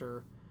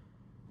character.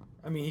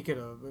 I mean, he could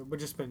have. It would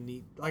just been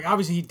neat. Like,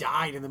 obviously, he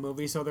died in the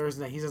movie, so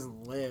he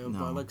doesn't live. No.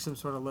 But like some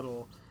sort of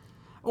little,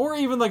 or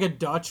even like a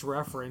Dutch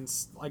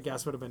reference, I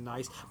guess would have been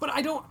nice. But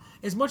I don't.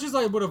 As much as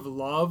I would have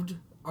loved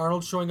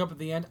Arnold showing up at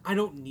the end, I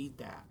don't need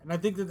that. And I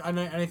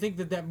think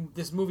that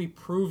this movie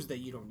proves that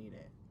you don't need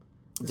it.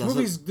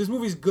 This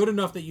movie's good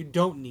enough that you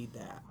don't need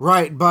that.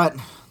 Right, but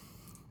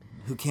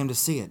who came to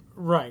see it?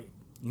 Right.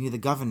 You need the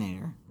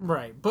governor.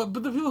 Right, but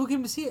the people who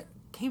came to see it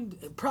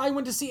probably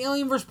went to see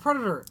Alien vs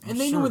Predator, and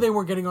they knew they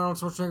weren't getting Arnold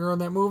Schwarzenegger on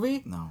that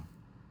movie. No.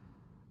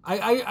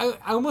 I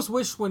almost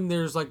wish when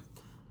there's like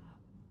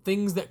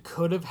things that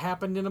could have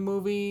happened in a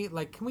movie,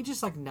 like, can we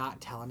just like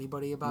not tell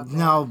anybody about that?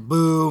 No,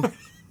 boo.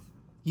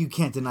 You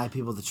can't deny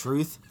people the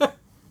truth. What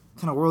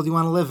kind of world do you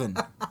want to live in?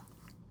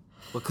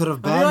 What could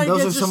have been?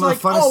 Those are some of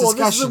the funnest discussions.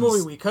 This is a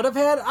movie we could have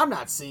had. I'm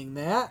not seeing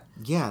that.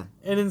 Yeah.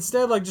 And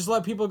instead, like, just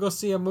let people go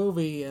see a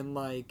movie and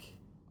like.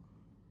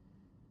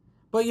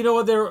 But you know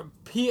what?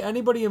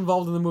 Anybody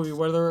involved in the movie,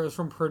 whether it's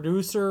from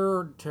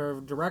producer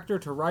to director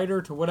to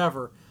writer to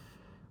whatever,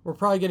 we're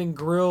probably getting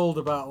grilled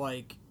about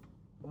like,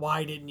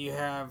 why didn't you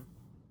have,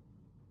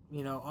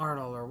 you know,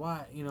 Arnold, or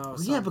why, you know?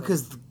 Something. Yeah,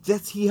 because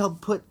he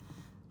helped put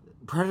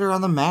Predator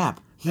on the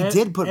map. He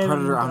did put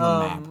Predator on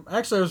the map.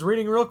 Actually, I was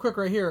reading real quick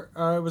right here.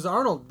 It was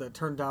Arnold that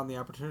turned down the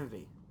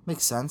opportunity.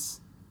 Makes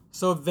sense.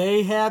 So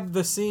they had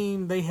the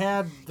scene. They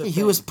had the.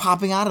 He was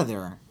popping out of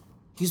there.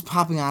 He was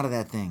popping out of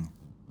that thing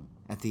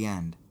at the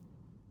end.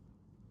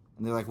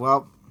 And they're like,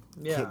 well,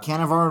 can't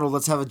have Arnold.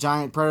 Let's have a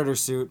giant Predator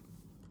suit.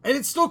 And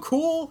it's still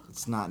cool.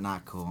 It's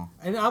not cool.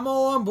 And I'm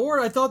all on board.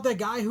 I thought that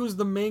guy who's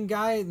the main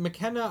guy,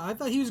 McKenna, I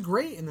thought he was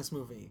great in this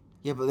movie.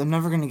 Yeah, but I'm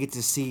never going to get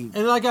to see...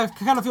 And like, I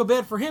kind of feel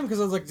bad for him because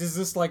I was like, does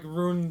this like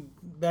ruin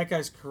that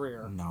guy's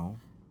career? No.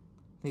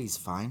 He's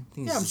fine.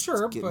 Yeah, I'm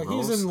sure. But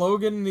he's in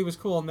Logan and he was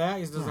cool on that.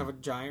 He doesn't have a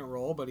giant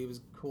role, but he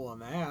was cool on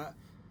that.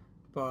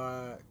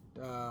 But,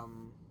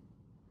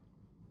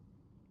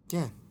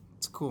 yeah,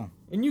 it's cool.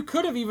 And you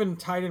could have even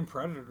tied in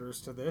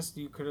Predators to this.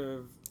 You could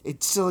have...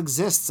 It still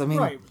exists. I mean...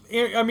 Right.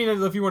 I mean,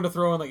 if you wanted to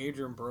throw in like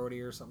Adrian Brody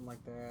or something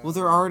like that. Well,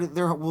 they're already...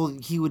 Well,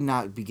 he would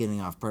not be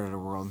getting off Predator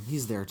World.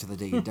 He's there till the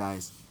day he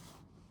dies.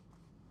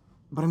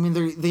 But I mean,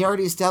 they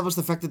already established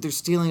the fact that they're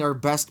stealing our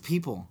best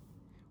people.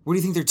 Where do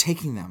you think they're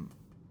taking them?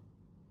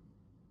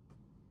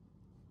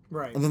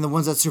 Right. And then the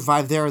ones that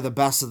survive there are the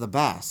best of the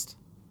best.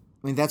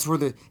 I mean, that's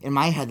where in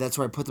my head, that's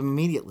where I put them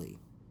immediately.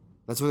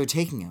 That's where they're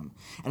taking him.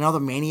 And all the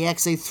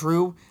maniacs they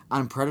threw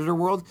on Predator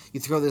World, you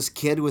throw this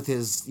kid with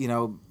his,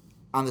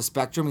 on the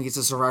spectrum, he gets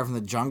to survive from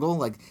the jungle.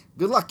 Like,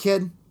 good luck,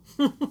 kid.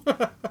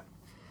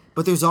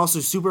 But there's also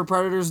super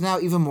predators now,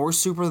 even more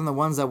super than the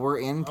ones that were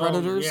in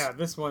Predators. Oh, yeah,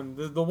 this one.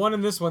 The one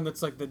in this one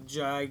that's like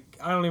I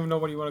don't even know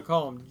what you want to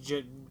call him.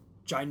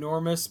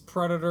 Ginormous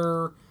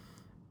predator.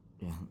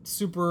 Yeah.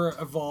 Super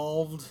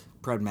evolved.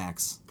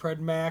 Predmax.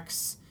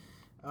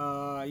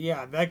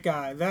 Yeah, that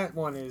guy. That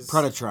one is...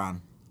 Predatron.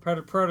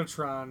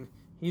 Predatron.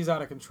 He's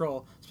out of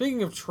control.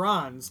 Speaking of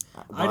Trons,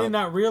 I did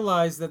not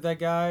realize that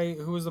guy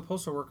who was the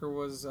postal worker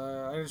was...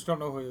 I just don't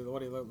know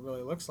what he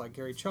really looks like.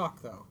 Gary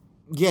Chalk, though.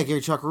 Yeah,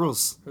 Gary Chalk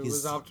rules. Who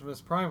was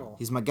Optimus Primal.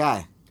 He's my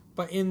guy.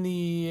 But in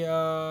the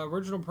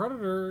original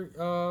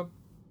Predator,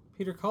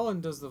 Peter Cullen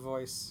does the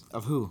voice.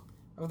 Of who?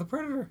 Of the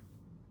Predator.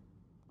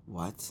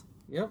 What?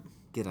 Yep.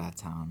 Get out of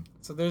town.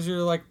 So there's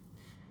your,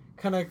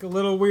 kind of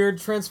little weird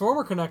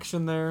Transformer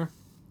connection there.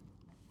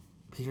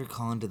 Peter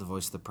Cullen did the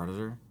voice of the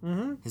Predator?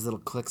 Mm-hmm. His little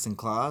clicks and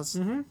claws?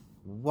 Mm-hmm.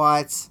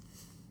 What?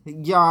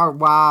 Yeah,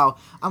 wow.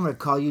 I'm going to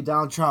call you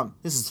Donald Trump.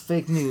 This is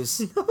fake news.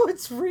 No,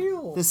 it's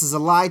real. This is a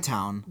lie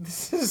town.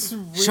 This is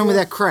real. Show me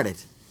that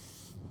credit.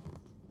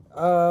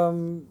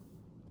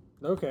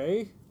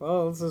 Okay.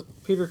 Well, this is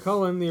Peter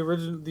Cullen, the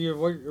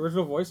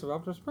original voice of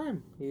Optimus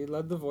Prime. He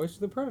led the voice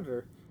of the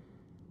Predator.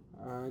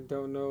 I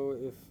don't know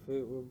if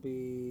it will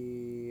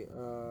be...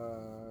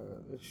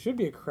 it should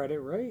be a credit,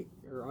 right?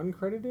 Or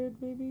uncredited,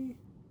 maybe?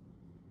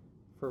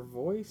 For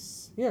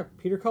voice? Yeah,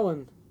 Peter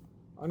Cullen.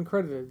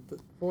 Uncredited, the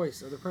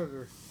voice of the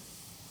Predator.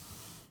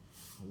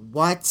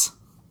 What?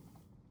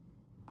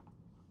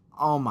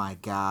 Oh my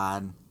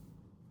god.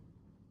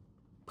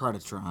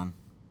 Predatron.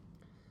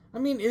 I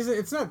mean,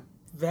 it's not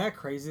that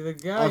crazy. The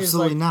guy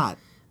Absolutely is not.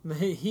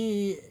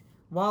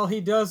 While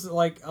he does a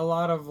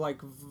lot of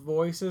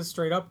voices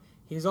straight up,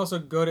 he's also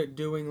good at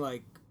doing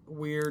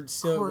weird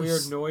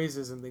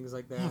noises and things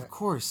like that. Yeah, of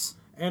course.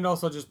 And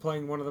also just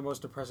playing one of the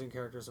most depressing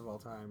characters of all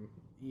time,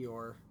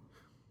 Eeyore.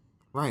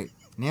 Right.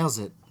 Nails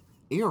it.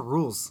 Eeyore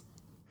rules.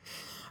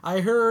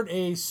 I heard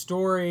a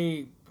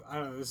story. I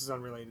don't know. This is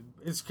unrelated.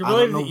 It's I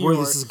related don't know to where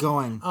Eeyore. this is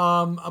going. It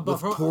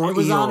poor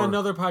was on Eeyore.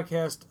 another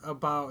podcast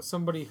about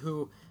somebody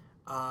who,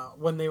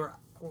 when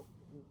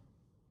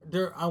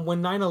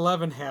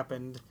 9/11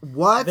 happened,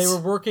 What? they were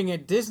working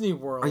at Disney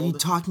World. Are you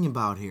talking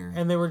about here?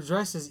 And they were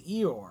dressed as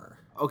Eeyore.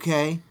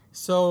 Okay.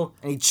 So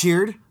And he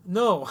cheered?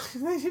 no,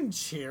 they didn't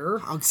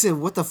cheer. I said,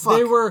 what the fuck?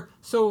 They were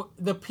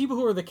the people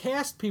who were the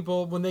cast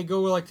people when they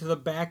go to the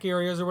back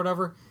areas or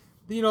whatever.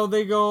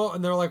 They go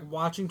and they're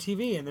watching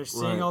TV and they're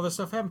seeing Right. all this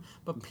stuff happen.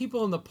 But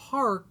people in the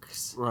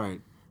parks, Right.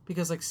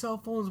 because cell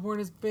phones weren't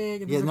as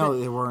big. And Yeah, things like no,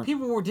 that, they weren't.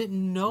 People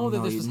didn't know that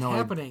No, this was no,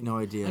 happening. no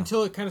idea.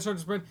 Until it kind of started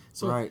to spread.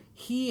 So Right.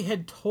 he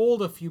had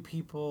told a few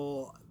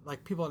people,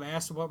 people had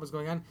asked him what was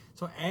going on.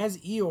 So as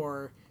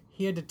Eeyore,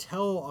 he had to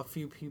tell a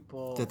few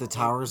people That the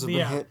towers have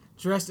been hit?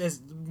 dressed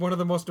as one of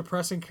the most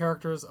depressing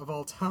characters of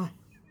all time.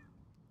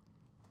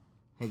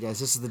 Hey guys,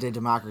 this is the day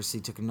democracy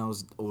took a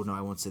nose. Oh no,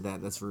 I won't say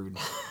that. That's rude.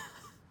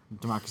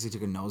 Democracy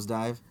took a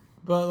nosedive.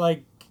 But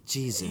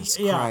Jesus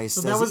yeah, Christ,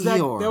 so that's that was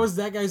Eeyore. that was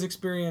that guy's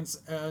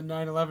experience at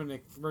 9/11.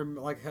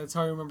 That's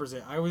how he remembers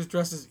it. I was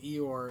dressed as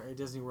Eeyore at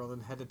Disney World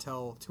and had to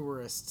tell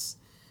tourists.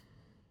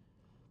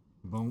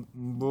 Boom,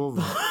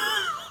 boom.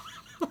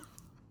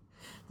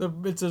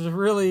 It's a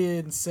really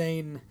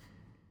insane.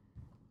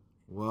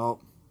 Well,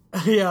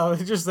 Yeah,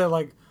 just that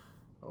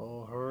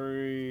oh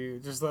hurry,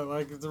 just that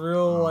it's a real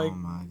oh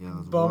my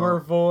God, bummer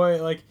well,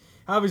 voice.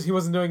 Obviously he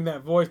wasn't doing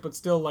that voice, but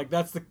still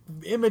that's the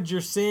image you're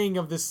seeing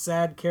of this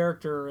sad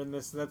character, and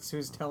that's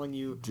who's telling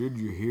you. Did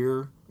you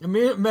hear? I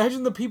mean,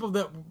 imagine the people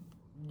that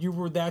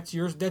that's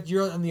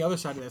you're on the other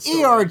side of that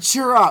story. Eeyore,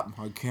 cheer up!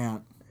 I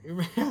can't.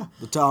 Yeah.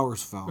 The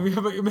towers fell. Yeah,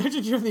 but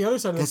imagine you're on the other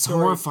side of the That's story.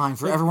 horrifying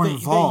for everyone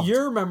involved.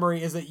 Your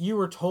memory is that you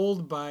were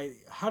told by...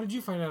 How did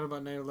you find out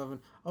about 9/11?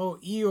 Oh,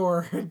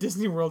 Eeyore at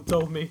Disney World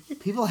told me.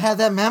 People have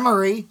that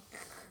memory.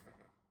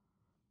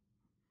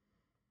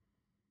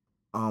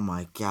 Oh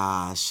my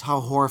gosh,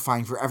 how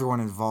horrifying for everyone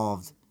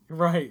involved.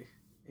 Right,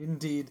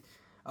 indeed.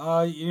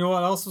 You know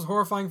what else was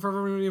horrifying for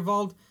everybody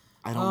involved?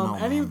 I don't know,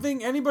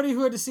 man. Anybody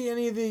who had to see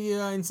any of the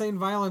insane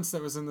violence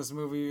that was in this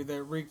movie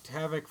that wreaked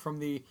havoc from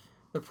the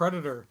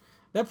Predator.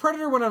 That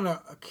Predator went on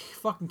a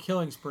fucking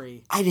killing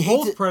spree. I'd hate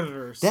Both to-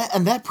 Predators.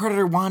 That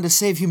Predator wanted to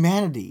save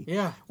humanity.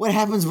 Yeah. What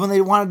happens when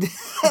they wanted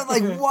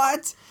to...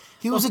 what?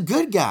 He was a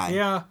good guy.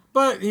 Yeah,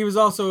 but he was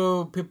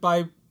also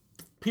by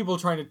people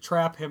trying to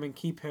trap him and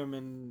keep him,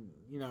 and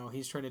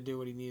he's trying to do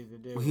what he needed to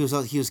do.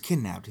 Well, he was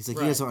kidnapped. He's like,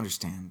 Right. he doesn't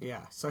understand.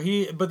 Yeah, so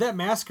but that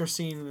massacre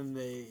scene in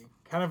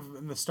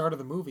the start of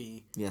the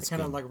movie, Yeah, it it's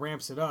kind of good.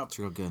 ramps it up. It's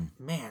real good.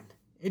 Man,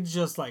 it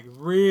just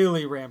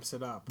really ramps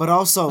it up. But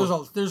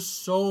also... There's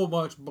so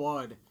much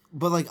blood.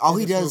 But all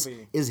he this does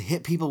movie. is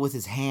hit people with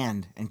his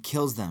hand and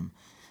kills them.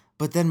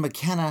 But then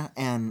McKenna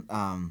and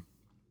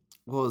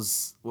what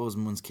was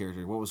Moon's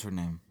character? What was her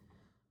name?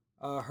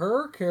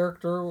 Her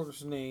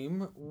character's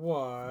name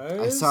was...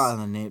 I saw it in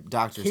the name,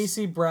 Doctor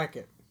Casey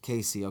Brackett.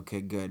 Casey,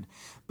 okay, good.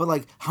 But,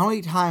 like, how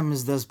many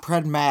times does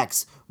Pred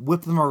Max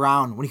whip them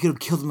around when he could have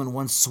killed them in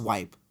one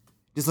swipe?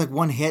 Just, like,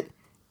 one hit?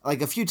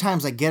 Like, a few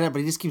times I get it, but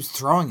he just keeps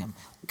throwing them.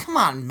 Come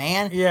on,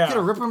 man. Yeah. You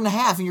gotta rip him in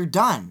half and you're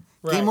done.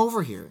 Right. Game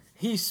over here.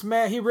 He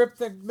ripped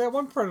that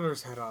one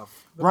Predator's head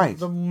off. Right.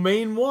 The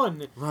main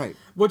one. Right.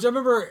 Which I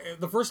remember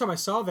the first time I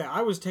saw that,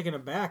 I was taken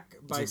aback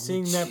by like,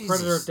 seeing Jesus. that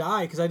Predator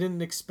die because I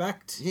didn't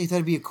expect... Yeah, you thought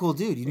he'd be a cool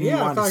dude. You knew you Yeah,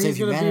 I wanted to thought he save was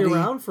going to be humanity.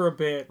 around for a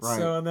bit. Right.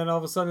 So, and then all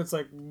of a sudden it's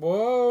like,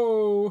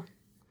 whoa.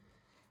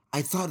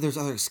 I thought there's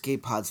other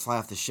escape pods fly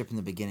off the ship in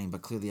the beginning,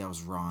 but clearly I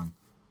was wrong.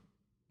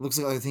 Looks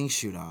like other things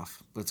shoot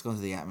off, but it's going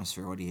through the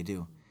atmosphere. What do you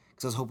do?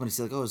 Because I was hoping to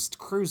see, like, oh, it's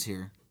crew's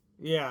here.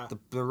 Yeah.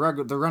 The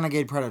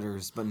renegade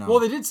predators, but no. Well,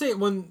 they did say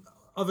when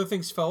other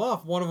things fell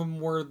off, one of them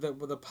were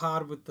the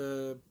pod with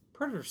the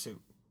Predator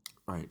suit.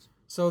 Right.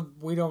 So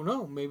we don't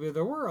know. Maybe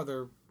there were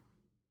other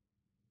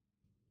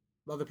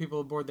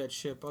people aboard that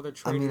ship, other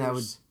traders. I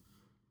mean,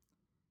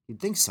 you'd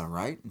think so,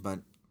 right?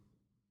 But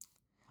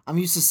I'm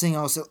used to seeing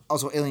also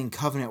Alien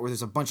Covenant where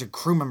there's a bunch of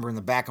crew member in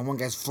the back and one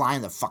guy's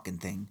flying the fucking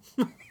thing.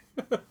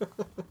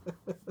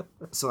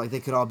 So, like, they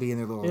could all be in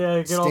their little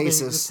they could all be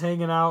stasis. just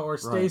hanging out or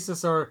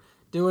stasis or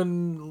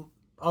doing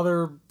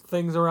other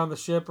things around the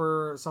ship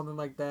or something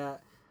like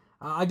that.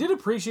 I did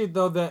appreciate,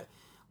 though, that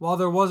while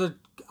there was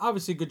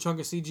obviously a good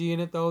chunk of CG in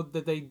it, though,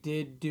 that they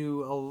did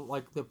do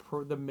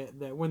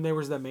when there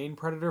was the main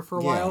Predator for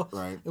a while.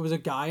 Right. It was a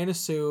guy in a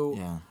suit.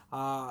 Yeah.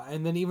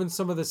 And then even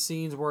some of the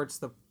scenes where it's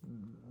the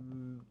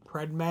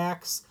Pred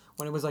Max,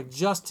 when it was like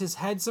just his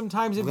head,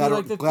 sometimes it'd be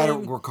like the glad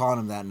thing. we're calling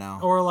him that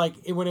now. Or like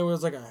when it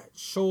was like a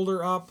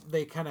shoulder up,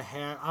 they kind of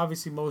had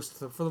obviously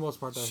for the most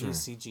part that he's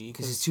CG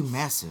Because he's too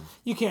massive.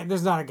 you can't.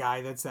 There's not a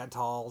guy that's that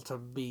tall to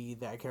be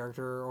that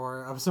character,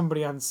 or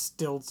somebody on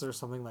stilts or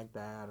something like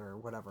that, or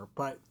whatever.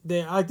 But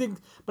I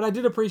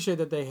did appreciate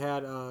that they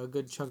had a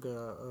good chunk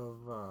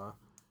of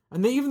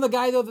and even the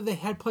guy though that they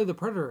had play the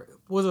Predator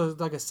was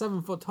like a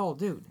 7 foot tall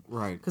dude.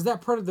 Right. Because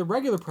that Predator, the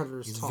regular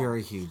Predator, is He's tall.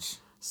 very huge.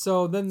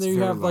 So then there you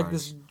very have like large.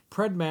 this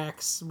Pred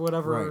Max,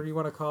 whatever you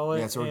want to call it.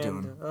 Yeah, that's what we're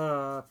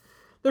doing.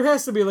 There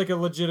has to be like a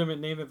legitimate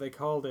name that they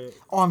called it.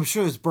 Oh, I'm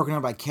sure it's broken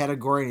up by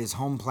category and his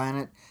home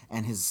planet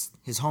and his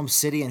home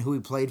city and who he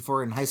played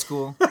for in high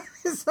school.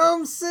 His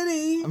home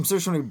city. I'm sure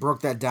somebody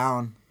broke that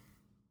down.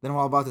 Then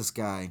what about this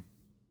guy?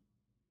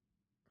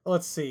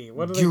 Let's see.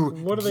 What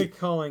are they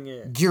calling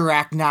it?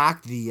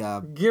 Giraknak,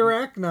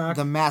 Giraknak.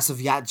 the massive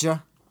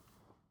Yatja.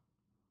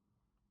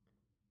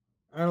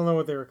 I don't know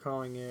what they were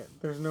calling it.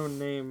 There's no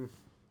name.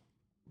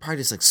 Probably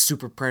just like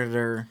Super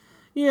Predator.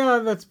 Yeah,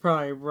 that's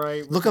probably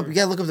right. You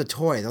gotta look up the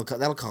toy.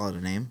 That'll call it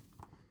a name.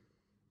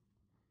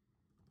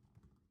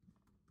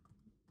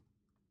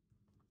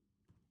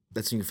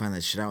 That's when you can find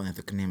that shit out when you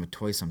have to name a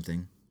toy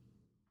something.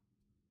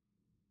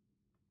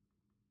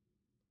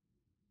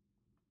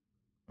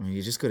 I mean,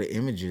 you just go to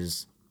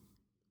images.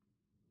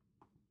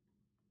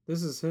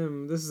 This is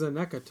him. This is a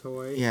NECA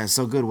toy. Yeah,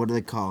 so good. What do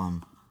they call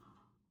him?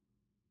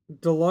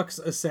 Deluxe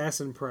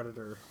Assassin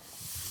Predator.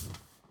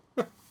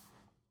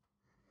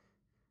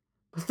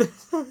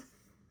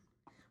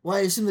 Well,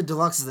 I assume the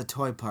deluxe is the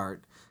toy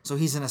part, so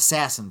he's an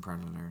assassin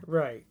predator.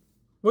 Right.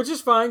 Which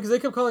is fine, because they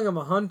kept calling him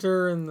a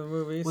hunter in the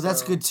movie. Well,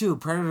 that's good too.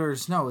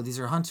 Predators, no, these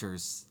are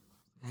hunters.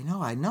 I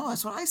know,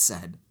 that's what I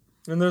said.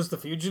 And there's the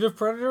fugitive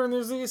predator, and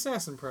there's the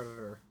assassin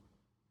predator.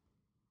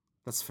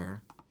 That's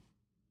fair.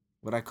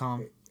 What'd I call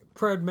him?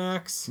 Pred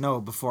Max.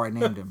 No, before I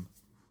named him.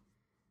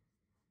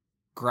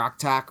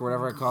 Groktak, or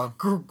whatever I call him.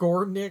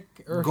 Gornik.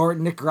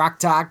 Gortnik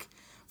Groktak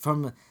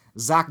from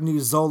Zaknu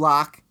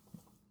Zolak.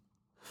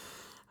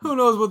 Who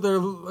knows what they're...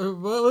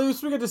 Well, at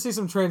least we get to see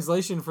some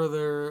translation for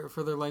their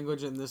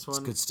language in this one.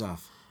 It's good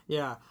stuff.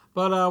 Yeah.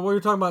 But we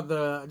were talking about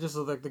the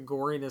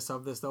goriness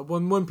of this, though.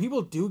 When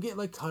people do get,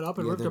 like, cut up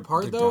and ripped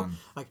apart, they're though, done.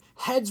 like,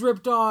 heads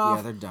ripped off.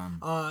 Yeah, they're done.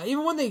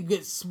 Even when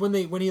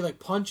he, like,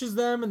 punches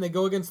them and they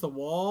go against the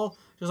wall,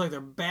 just, like,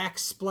 their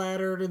backs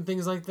splattered and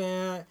things like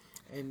that.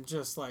 And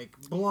just, like,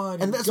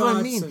 blood And that's what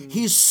I mean. And...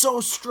 He's so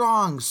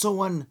strong. So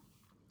when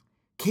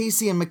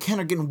Casey and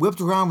McKenna are getting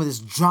whipped around with this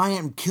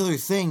giant killer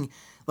thing...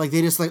 Like,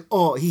 they just like,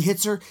 oh, he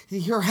hits her.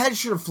 Her head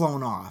should have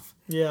flown off.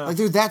 Yeah. Like,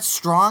 they're that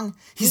strong.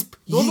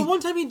 The one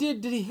time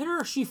did he hit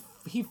her or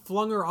he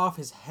flung her off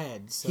his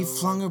head? So, he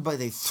flung her, but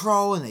they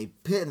throw and they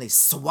pit and they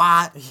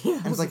swat. Yeah,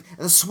 and it's like,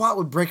 the swat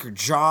would break her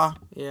jaw.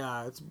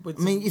 Yeah. I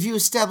mean, if you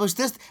establish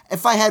this,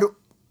 if I had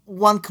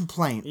one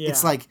complaint,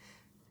 it's like,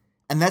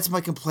 and that's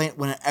my complaint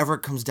whenever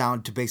it comes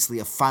down to basically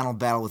a final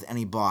battle with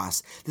any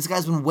boss. This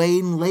guy's been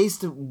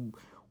laced.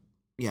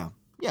 Yeah.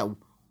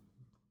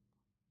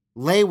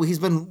 He's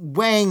been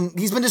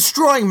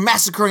destroying,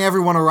 massacring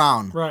everyone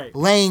around. Right.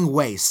 Laying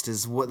waste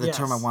is what the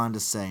term I wanted to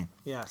say.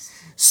 Yes.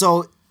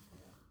 So,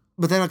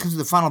 but then when it comes to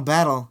the final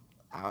battle,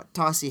 I'll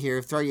toss you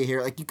here, throw you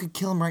here, like you could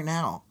kill him right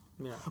now.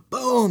 Yeah.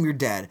 Boom, you're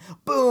dead.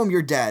 Boom,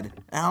 you're dead.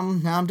 Now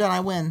I'm done,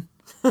 I win.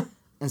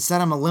 Instead,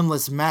 I'm a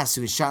limbless mess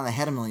who was shot in the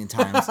head a million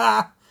times.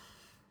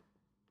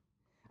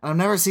 I've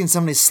never seen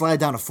somebody slide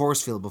down a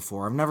force field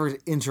before. I've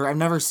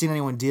never seen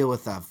anyone deal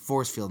with a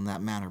force field in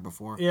that manner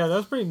before. Yeah, that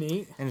was pretty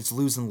neat. And it's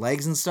losing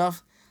legs and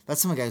stuff.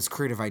 That's some guy's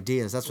creative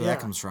ideas. That's where that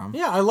comes from.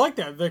 Yeah, I like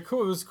that. It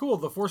was cool.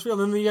 The force field,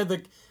 and then you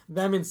had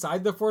them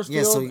inside the force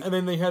field, and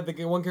then they had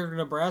the one character in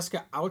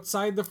Nebraska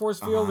outside the force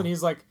field, and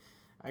he's like,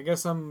 I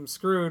guess I'm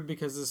screwed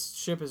because this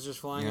ship is just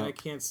flying and I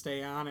can't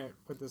stay on it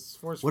with this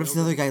force field. What if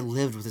the other guy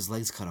lived with his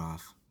legs cut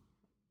off?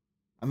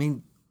 I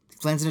mean,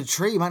 if he lands in a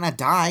tree, he might not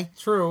die.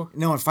 True.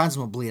 No one finds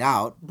him will bleed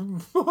out.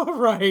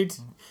 Right.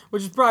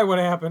 Which is probably what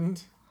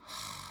happened.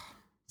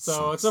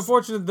 So it's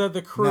unfortunate that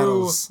the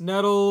crew,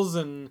 Nettles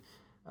and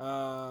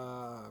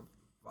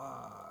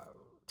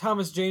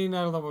Thomas Jane,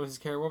 I don't know what was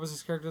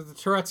his character. The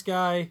Tourette's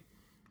guy.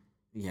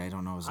 Yeah, I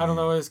don't know his name. I don't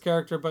know his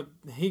character, but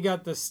he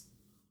got this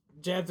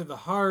jab to the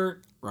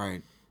heart.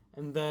 Right.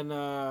 And then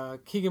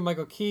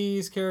Keegan-Michael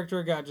Key's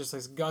character got just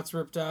his guts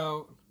ripped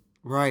out.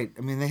 Right.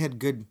 I mean, they had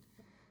good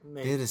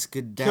death.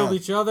 Killed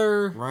each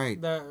other. Right.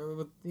 That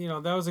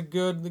was a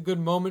good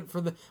moment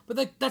for the.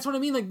 But that's what I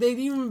mean. Like they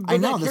even. I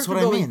know that's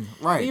what I mean.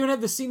 Right. They even had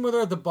the scene where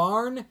they're at the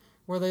barn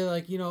where they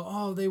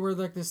they were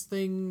like this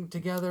thing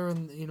together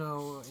and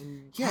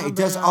yeah, it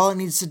does all it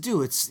needs to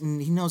do.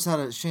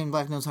 Shane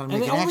Black knows how to make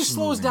an action movie. And it only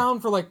slows down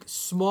for like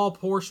small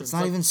portions. It's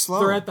not even slow.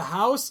 They're at the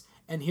house.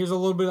 And here's a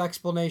little bit of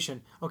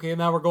explanation. Okay,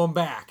 now we're going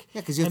back. Yeah,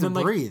 because you have to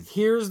breathe.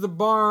 Here's the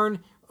barn.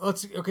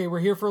 We're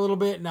here for a little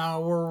bit. Now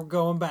we're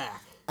going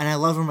back. And I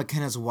love when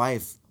McKenna's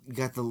wife, you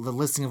got the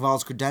listing of all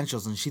his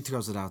credentials, and she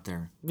throws it out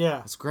there. Yeah.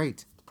 It's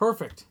great.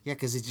 Perfect. Yeah,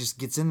 because he just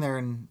gets in there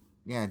and,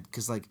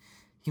 because,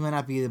 he might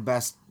not be the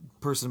best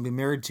person to be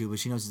married to, but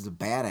she knows he's a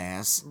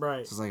badass.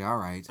 Right. So it's like, all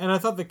right. And I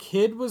thought the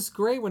kid was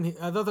great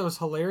I thought that was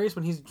hilarious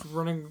when he's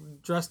running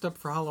dressed up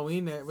for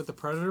Halloween with the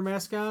Predator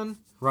mask on.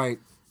 Right.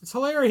 It's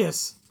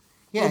hilarious.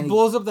 Yeah, he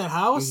blows up that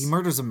house. He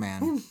murders a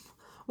man.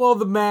 Well,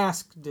 the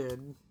mask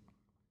did.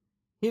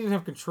 He didn't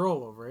have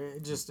control over it.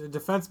 It's just a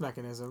defense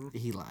mechanism.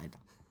 He lied.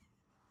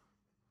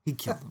 He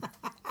killed him.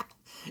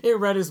 It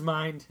read his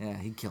mind. Yeah,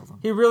 he killed him.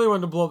 He really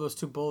wanted to blow up those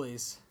two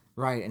bullies.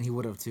 Right, and he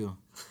would have too.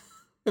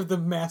 If the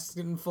mask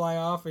didn't fly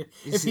off.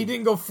 If he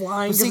didn't go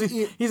flying. Because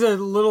he's a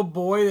little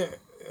boy that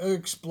an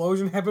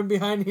explosion happened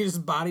behind his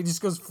body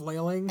just goes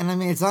flailing. And I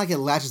mean, it's not like it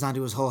latches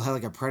onto his whole head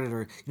like a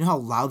predator. You know how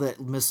loud that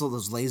missile,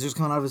 those lasers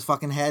coming out of his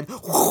fucking head?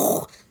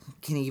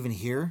 Can he even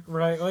hear?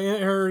 Right. Well,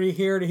 he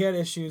already had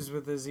issues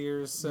with his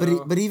ears.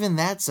 So. But even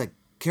that's a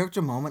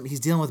character moment. He's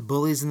dealing with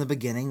bullies in the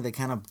beginning. They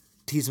kind of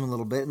tease him a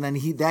little bit. And then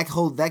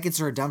that gets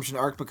a redemption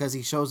arc because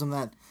he shows them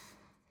that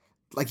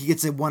he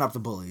gets to one-up the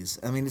bullies.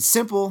 I mean, it's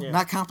simple,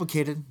 not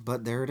complicated,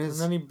 but there it is.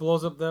 And then he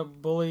blows up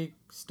that bully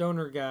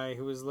stoner guy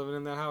who was living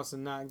in that house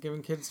and not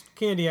giving kids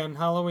candy on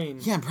Halloween.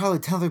 Yeah, and probably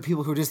 10 other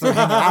people who were just there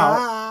hanging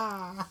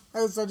out.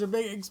 That was such a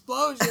big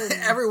explosion.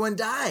 Everyone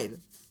died.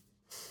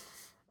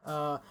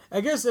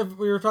 I guess if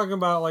we were talking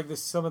about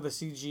some of the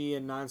CG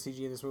and non-CG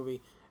in this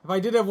movie, if I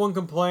did have one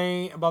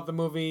complaint about the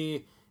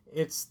movie,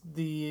 it's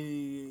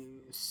the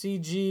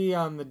CG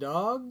on the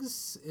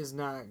dogs is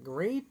not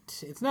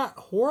great. It's not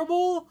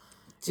horrible.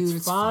 Dude,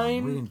 it's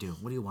fine. What are you gonna do?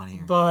 What do you want to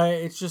hear? But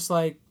it's just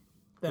like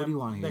that. What do you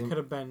want to hear? That could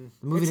have been.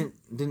 The movie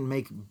didn't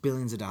make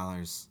billions of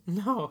dollars.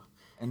 No.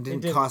 And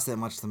didn't cost that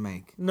much to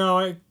make. No,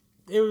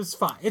 it was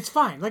fine. It's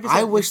fine. Like I said,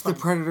 I wish the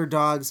Predator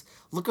dogs.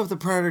 Look up the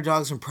Predator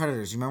dogs from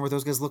Predators. You remember what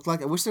those guys looked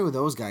like? I wish they were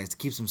those guys to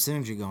keep some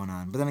synergy going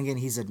on. But then again,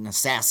 he's an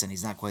assassin.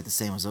 He's not quite the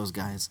same as those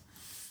guys.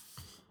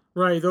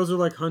 Right, those are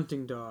like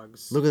hunting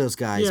dogs. Look at those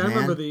guys, man. I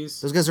remember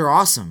these. Those guys are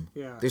awesome.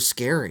 Yeah. They're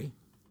scary.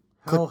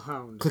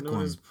 Hellhound, click known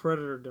one. as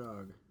Predator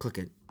dog. Click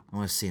it. I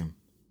want to see him.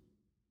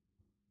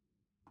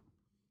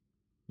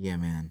 Yeah,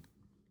 man.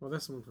 Well,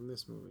 that's the one from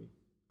this movie.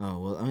 Oh,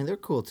 well, I mean, they're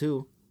cool,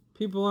 too.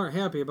 People aren't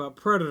happy about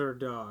Predator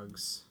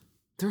dogs.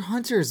 They're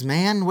hunters,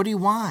 man. What do you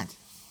want?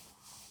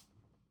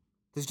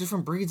 There's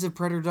different breeds of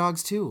Predator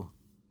dogs, too.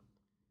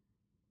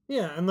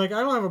 Yeah, and I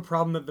don't have a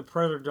problem that the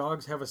Predator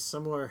dogs have a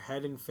similar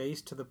head and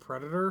face to the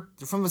Predator.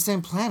 They're from the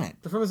same planet.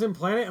 They're from the same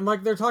planet, and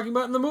they're talking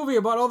about in the movie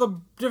about all the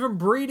different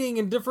breeding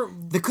and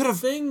different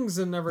things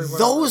and everything.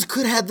 Those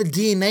could have the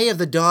DNA of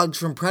the dogs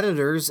from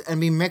Predators and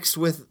be mixed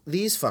with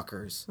these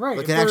fuckers. Right.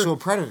 Like an actual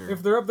Predator.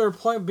 If they're up there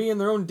being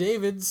their own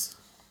Davids,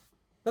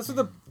 that's what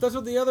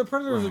the other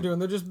Predators are doing.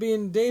 They're just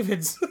being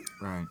Davids.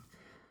 Right.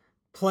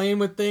 Playing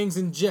with things,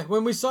 and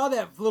when we saw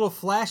that little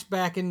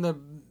flashback in the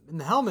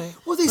helmet,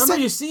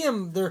 you see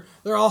them, they're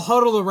all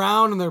huddled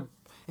around and they're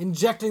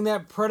injecting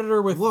that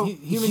Predator with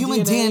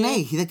human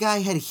DNA. That guy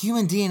had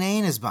human DNA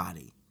in his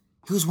body.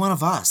 He was one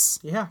of us.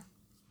 Yeah.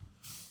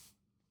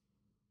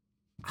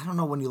 I don't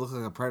know when you look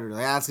like a Predator.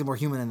 Let's get more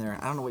human in there.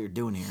 I don't know what you're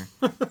doing here.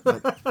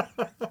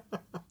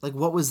 But,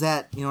 what was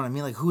that? You know what I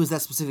mean? Who was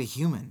that specific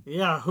human?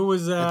 Yeah, who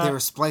was that? That they were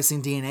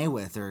splicing DNA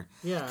with, or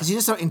because you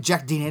just don't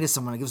inject DNA to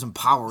someone and gives them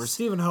powers.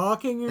 Stephen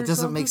Hawking, it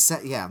doesn't make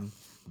sense. Yeah.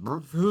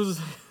 Who's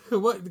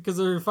what? Because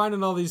they're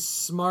finding all these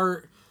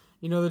smart.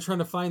 They're trying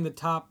to find the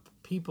top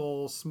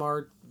people,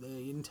 smart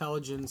the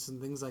intelligence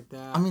and things like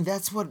that. I mean,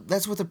 that's what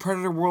the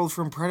Predator world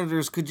from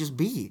Predators could just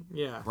be.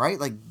 Yeah. Right?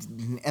 Like,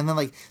 and then,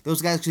 like,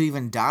 those guys could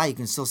even die. You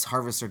can still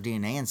harvest their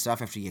DNA and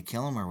stuff after you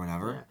kill them or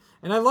whatever. Yeah.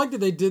 And I like that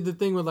they did the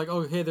thing with, like,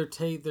 oh, hey, they're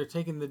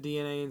taking the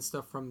DNA and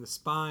stuff from the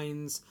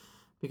spines,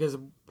 because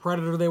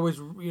Predator, they always,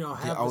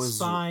 have the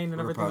spine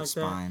and everything like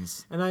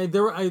spines. That. And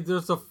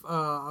there's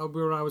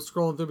when I was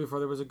scrolling through before,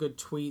 there was a good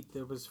tweet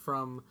that was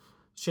from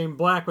Shane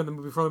Black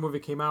before the movie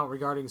came out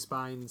regarding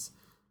spines,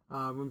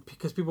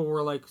 because people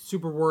were, like,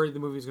 super worried the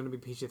movie was going to be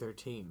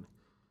PG-13. And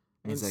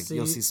he's like,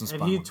 you'll see some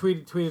spine. And he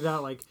tweeted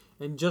out, like,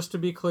 and just to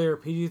be clear,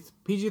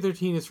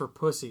 PG-13 is for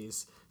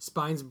pussies.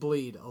 Spines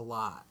bleed a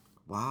lot.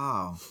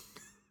 Wow.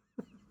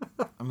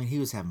 I mean, he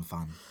was having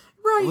fun.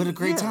 Right. What a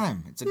great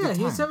time. It's a good time. Yeah,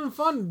 he was having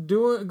fun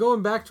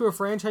going back to a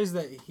franchise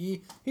that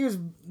he was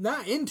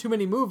not in too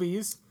many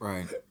movies.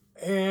 Right.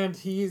 And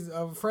he's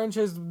a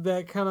franchise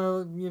that kind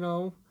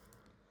of,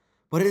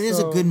 But it is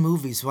a good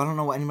movie, so I don't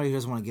know why anybody who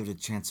doesn't want to give it a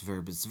chance.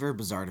 It's very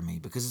bizarre to me,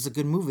 because it's a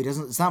good movie.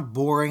 It's not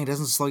boring. It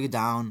doesn't slow you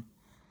down.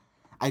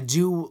 I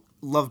do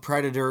love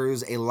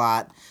Predators a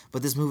lot,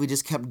 but this movie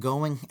just kept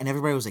going, and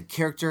everybody was a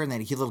character, and they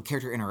had little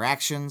character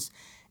interactions.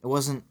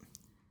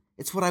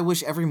 It's what I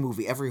wish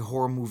every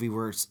horror movie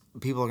where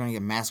people are going to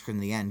get massacred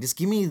in the end. Just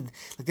give me,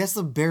 like, that's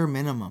the bare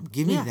minimum.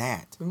 Give me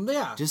that.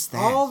 Yeah. Just that.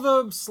 All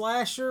the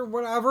slasher,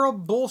 whatever,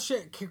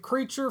 bullshit,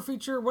 creature,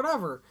 feature,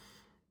 whatever.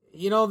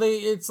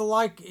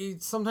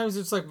 Sometimes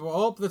it's like,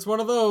 well, that's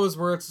one of those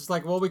where it's just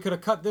like, well, we could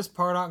have cut this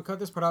part out and cut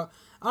this part out.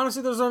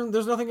 Honestly, there's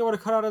nothing I would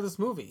have cut out of this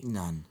movie.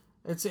 None.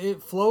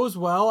 It flows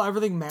well.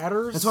 Everything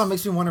matters. That's why it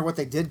makes me wonder what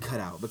they did cut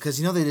out, because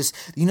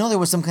there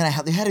was some kind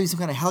of there had to be some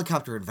kind of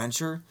helicopter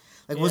adventure.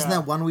 Like, wasn't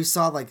that one we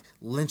saw, like,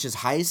 Lynch's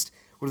heist,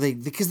 where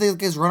because they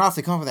guys run off,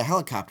 they come up with a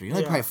helicopter.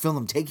 They probably film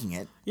them taking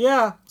it.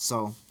 Yeah.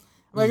 So.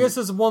 I guess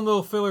it's one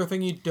little filler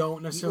thing you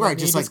don't necessarily need.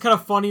 Just it's kind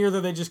of funnier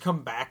that they just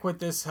come back with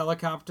this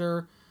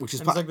helicopter, which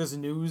is it's like this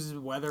news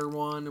weather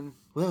one.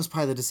 Well, that was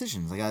probably the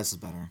decision. Like, this is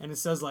better. And it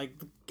says, like,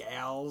 the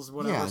gals,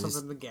 whatever,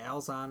 the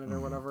gals on it or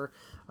whatever.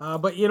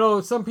 But,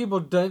 some people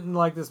didn't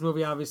like this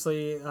movie,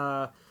 obviously.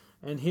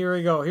 And here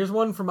we go. Here's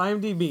one from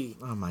IMDb.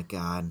 Oh, my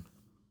God.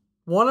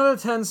 1 out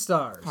of 10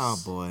 stars. Oh,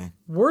 boy.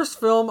 Worst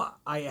film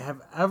I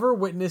have ever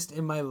witnessed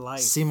in my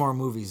life. See more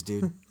movies,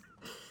 dude.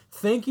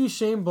 Thank you,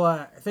 Shane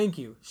Black. Thank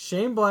you.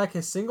 Shane Black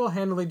has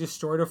single-handedly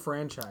destroyed a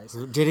franchise.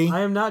 Did he?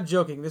 I am not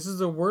joking. This is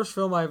the worst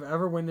film I've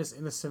ever witnessed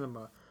in the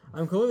cinema.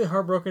 I'm completely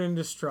heartbroken and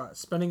distraught.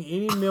 Spending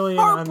 $80 million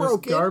on this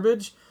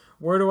garbage.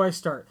 Where do I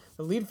start?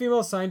 The lead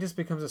female scientist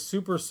becomes a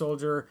super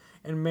soldier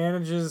and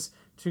manages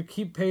to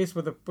keep pace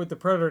with the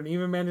Predator, and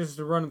even manages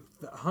to run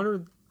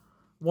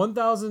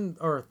 1,000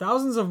 or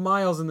thousands of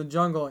miles in the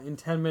jungle in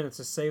 10 minutes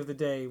to save the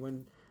day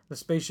when the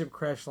spaceship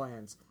crash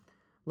lands.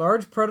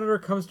 Large Predator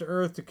comes to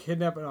Earth to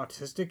kidnap an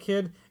autistic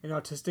kid, and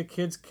autistic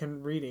kids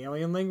can read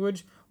alien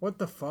language. What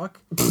the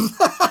fuck?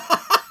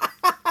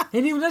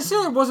 And he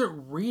necessarily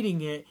wasn't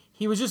reading it.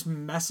 He was just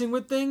messing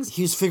with things.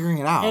 He was figuring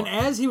it out. And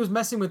as he was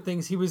messing with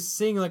things, he was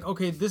seeing, like,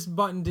 okay, this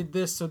button did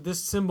this, so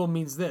this symbol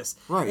means this.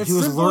 Right. It's he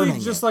was learning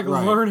just it. like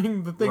right.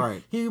 learning the thing.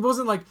 Right. He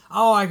wasn't like,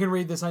 oh, I can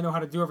read this, I know how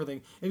to do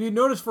everything. If you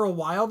notice for a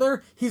while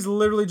there, he's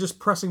literally just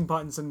pressing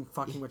buttons and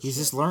fucking with shit. He's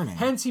just learning.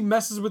 Hence, he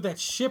messes with that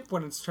ship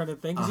when it's trying to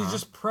think, because he's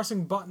just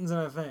pressing buttons and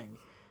a thing.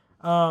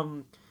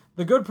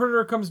 The good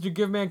Predator comes to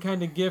give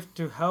mankind a gift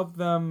to help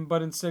them,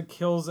 but instead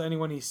kills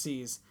anyone he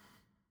sees.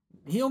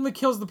 He only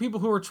kills the people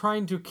who are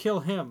trying to kill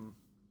him.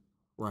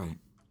 Right.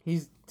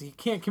 He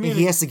can't communicate.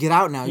 He has to get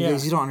out now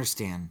because you don't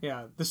understand.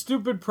 Yeah. The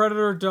stupid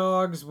Predator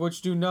dogs,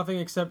 which do nothing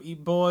except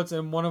eat bullets,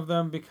 and one of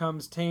them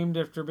becomes tamed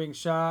after being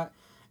shot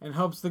and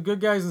helps the good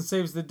guys and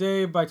saves the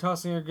day by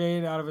tossing a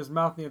grenade out of his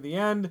mouth near the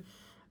end.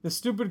 The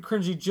stupid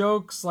cringy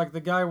jokes, like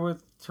the guy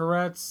with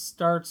Tourette's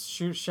starts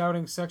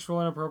shouting sexual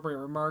inappropriate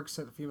remarks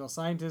at a female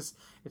scientist.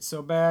 It's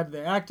so bad.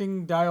 The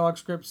acting, dialogue,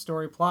 script,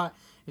 story, plot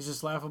is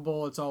just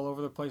laughable. It's all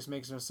over the place,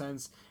 makes no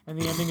sense. And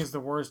the ending is the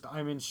worst.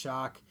 I'm in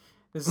shock.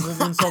 This is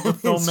an insult to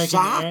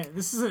filmmaking.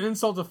 This is an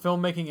insult to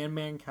filmmaking and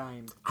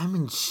mankind. I'm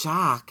in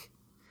shock.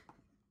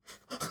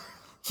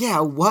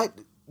 Yeah, what?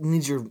 You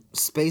need your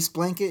space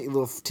blanket, your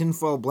little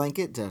tinfoil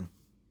blanket to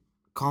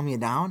calm you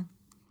down?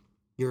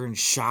 You're in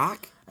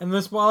shock? And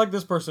I like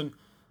this person.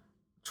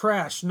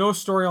 Trash, no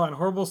storyline,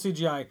 horrible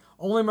CGI.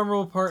 Only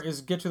memorable part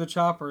is get to the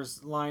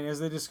choppers line as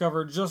they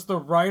discover just the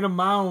right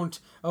amount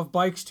of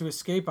bikes to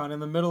escape on in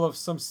the middle of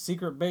some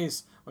secret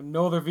base with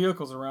no other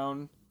vehicles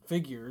around.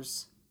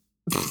 Figures.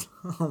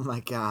 Oh my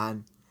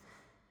god.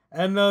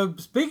 And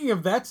speaking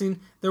of that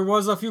scene, there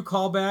was a few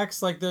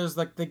callbacks. Like there's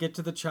like they get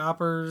to the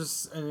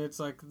choppers and it's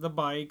like the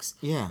bikes.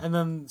 Yeah. And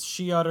then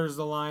she utters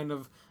the line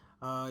of,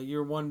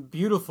 "You're one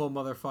beautiful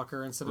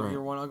motherfucker" instead of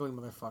 "You're one ugly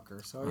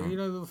motherfucker." So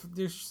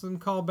there's some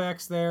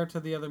callbacks there to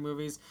the other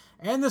movies,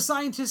 and the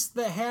scientists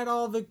that had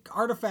all the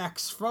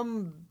artifacts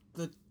from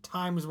the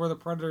times where the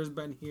Predator's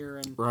been here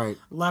and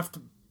left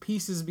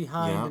pieces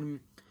behind.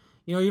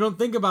 Yeah. And you don't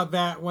think about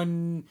that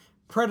when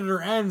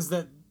Predator ends.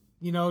 That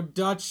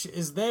Dutch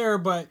is there,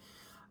 but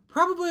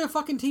probably a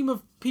fucking team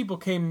of people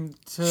came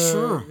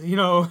to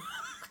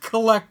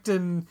collect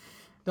and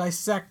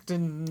dissect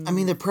and... I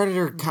mean, the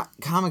Predator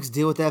comics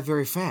deal with that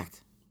very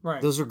fact.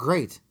 Right. Those are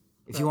great.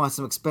 If you want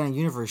some expanded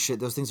universe shit,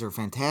 those things are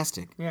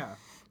fantastic. Yeah.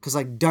 Because,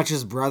 like,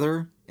 Dutch's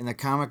brother in the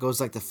comic goes,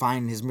 like, to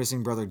find his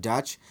missing brother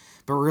Dutch.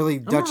 But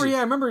really,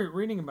 I remember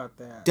reading about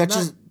that.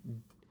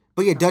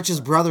 Dutch's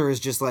brother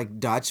is just, like,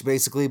 Dutch,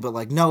 basically. But,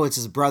 like, no, it's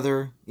his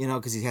brother, you know,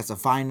 because he has to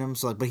find him.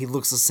 So, like, but he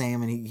looks the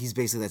same, and he's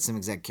basically that same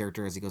exact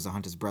character as he goes to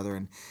hunt his brother.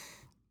 And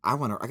I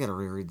got to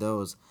reread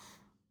those.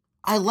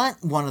 I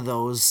lent one of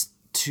those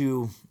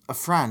to a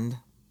friend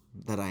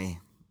that I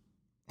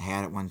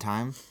had at one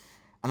time.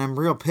 And I'm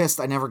real pissed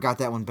I never got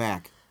that one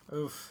back.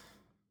 Oof.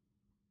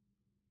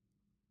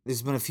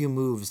 There's been a few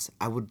moves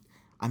I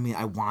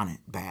want it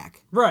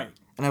back. Right.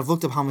 And I've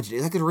looked up how much it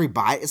is. I could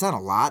rebuy it. It's not a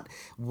lot.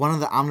 One of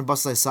the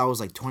omnibuses I saw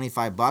was like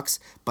 $25,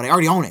 but I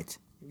already own it.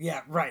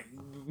 Yeah, right.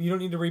 You don't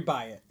need to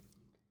rebuy it.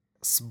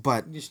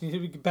 But you just need to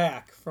get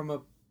back from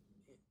a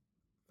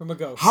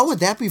ghost. How would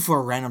that be for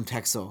a random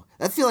texto?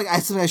 I feel like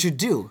that's something I should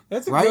do.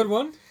 That's a right? good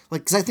one.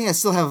 Like, because I think I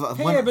still have...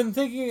 I've been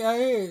thinking...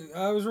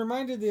 I was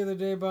reminded the other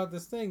day about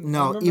this thing.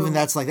 No, even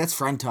that's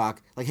friend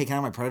talk. Like, hey, can I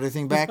have my Predator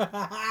thing back?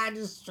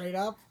 Just straight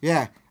up?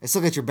 Yeah. I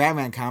still got your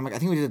Batman comic. I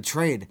think we did a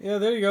trade. Yeah,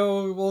 there you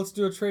go. Well, let's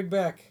do a trade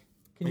back.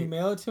 Can you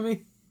mail it to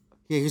me?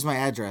 Yeah, here's my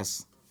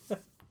address.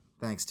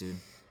 Thanks, dude.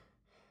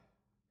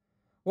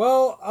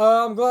 Well,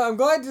 I'm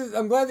glad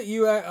that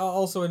you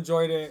also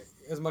enjoyed it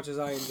as much as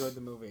I enjoyed the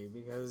movie,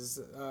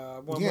 because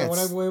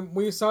when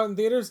we saw it in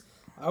theaters,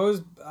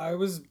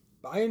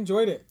 I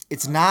enjoyed it.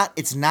 It's not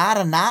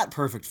a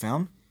perfect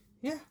film.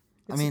 Yeah.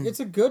 It's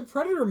a good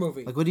Predator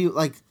movie. Like, what do you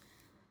like?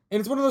 And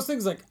it's one of those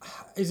things, like,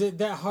 is it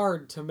that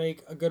hard to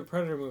make a good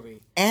Predator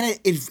movie? And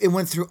it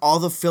went through all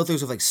the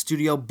filters of, like,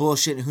 studio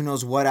bullshit and who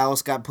knows what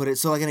else got put it.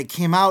 So, like, and it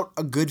came out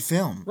a good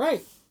film.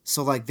 Right.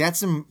 So, like,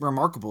 that's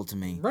remarkable to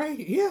me. Right,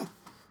 yeah.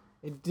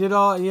 It did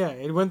all, yeah.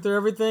 It went through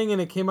everything,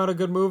 and it came out a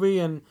good movie,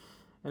 and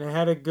it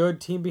had a good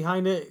team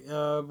behind it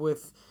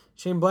with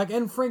Shane Black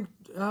and Frank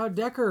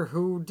Decker,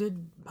 who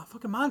did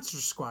fucking Monster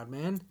Squad,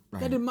 man.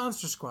 Right. That did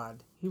Monster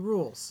Squad. He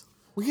rules.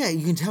 Well, yeah,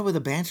 you can tell by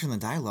the banter and the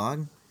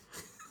dialogue.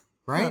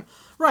 Right?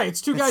 Right. It's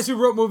two guys who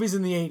wrote movies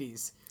in the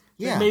 80s.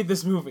 Yeah. Made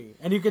this movie.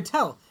 And you could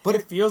tell. But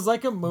it feels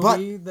like a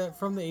movie that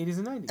from the 80s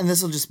and 90s. And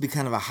this will just be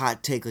kind of a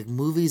hot take. Like,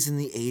 movies in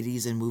the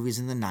 80s and movies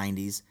in the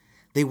 90s,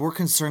 they were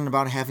concerned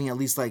about having at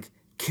least, like,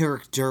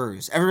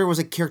 characters. Everybody was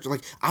a character.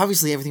 Like,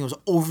 obviously everything was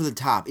over the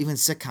top. Even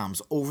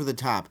sitcoms, over the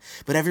top.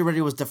 But everybody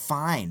was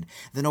defined.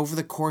 Then over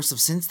the course of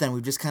since then,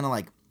 we've just kind of,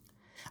 like,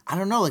 I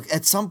don't know. Like,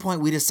 at some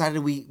point we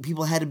decided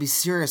people had to be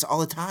serious all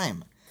the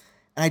time.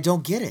 And I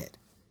don't get it.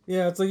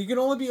 Yeah, it's like you can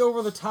only be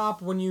over the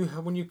top when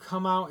you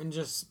come out and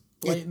just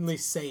blatantly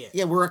say it.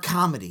 Yeah, we're a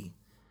comedy.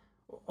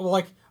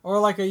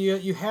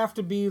 You have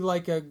to be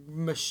like a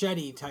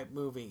Machete type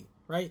movie,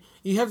 right?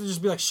 You have to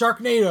just be like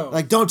Sharknado.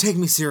 Like, don't take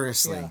me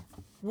seriously. Yeah.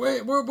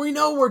 We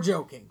know we're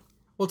joking.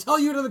 We'll tell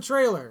you it in the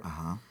trailer.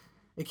 Uh-huh.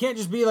 It can't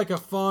just be like a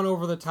fun,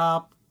 over the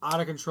top,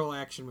 out of control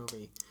action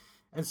movie.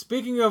 And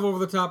speaking of over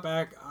the top,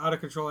 out of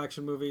control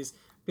action movies,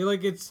 I feel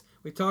like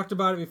we talked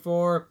about it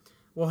before.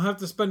 We'll have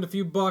to spend a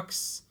few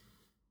bucks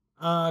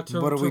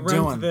to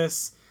rent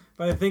this,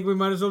 but I think we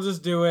might as well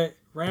just do it.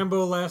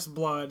 Rambo: Last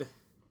Blood.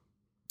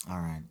 All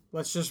right.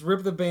 Let's just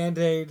rip the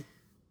Band-Aid.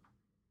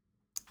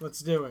 Let's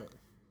do it.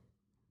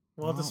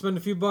 We'll have to spend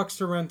a few bucks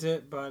to rent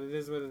it, but it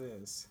is what it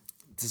is.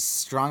 Just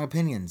strong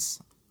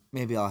opinions.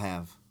 Maybe I'll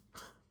have.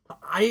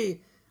 I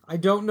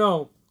don't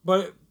know,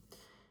 but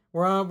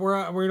we're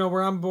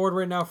on board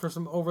right now for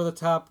some over the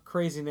top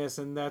craziness,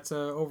 and that's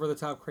over the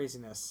top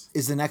craziness.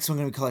 Is the next one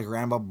going to be called like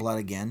Rambo Blood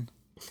Again?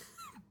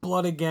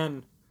 Blood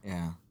Again.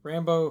 Yeah.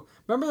 Rambo.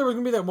 Remember there was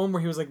going to be that one where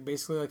he was like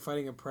basically like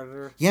fighting a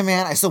predator? Yeah,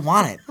 man, I still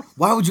want it.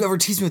 Why would you ever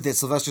tease me with this,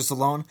 Sylvester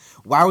Stallone?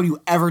 Why would you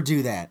ever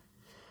do that?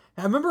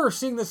 I remember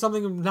seeing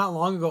something not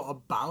long ago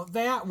about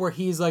that, where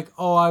he's like,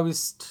 "Oh,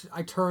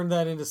 I turned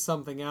that into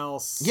something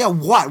else." Yeah,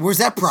 what? Where's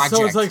that project?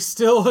 So it's like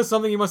still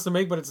something he must have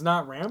made, but it's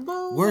not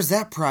Rambo. Where's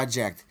that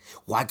project?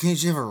 Why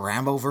can't you have a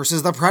Rambo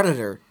versus the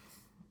Predator?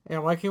 Yeah,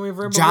 why can't we have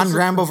Rambo? John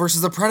Rambo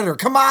versus the Predator?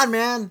 Come on,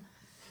 man!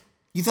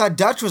 You thought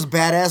Dutch was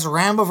badass?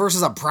 Rambo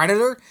versus a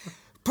Predator?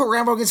 Put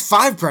Rambo against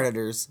 5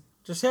 Predators.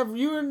 Just have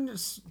you and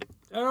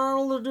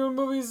Arnold are doing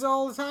movies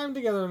all the time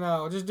together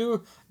now. Just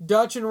do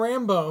Dutch and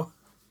Rambo.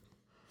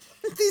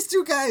 These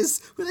two guys,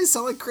 they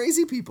sound like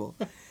crazy people.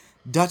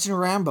 Dutch and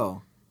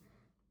Rambo.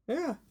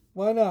 Yeah,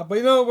 why not? But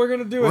you know what, we're going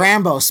to do it.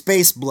 Rambo,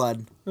 Space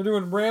Blood. We're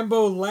doing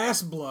Rambo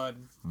Last Blood.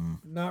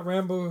 Not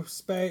Rambo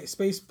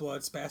Space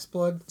Blood. Space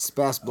Blood?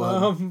 Space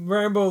Blood.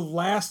 Rambo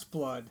Last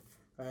Blood.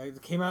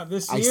 It came out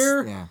this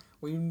year. Yeah.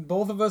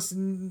 Both of us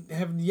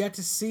have yet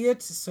to see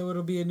it, so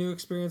it'll be a new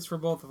experience for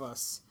both of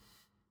us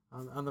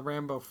on the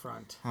Rambo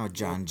front. Oh,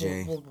 John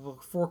Jay. We'll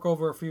fork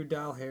over a few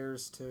doll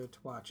hairs to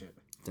watch it.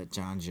 That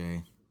John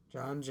Jay.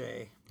 John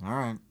Jay. All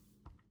right.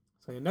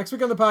 So next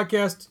week on the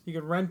podcast, you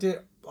can rent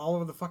it all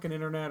over the fucking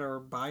internet or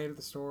buy it at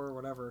the store or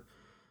whatever.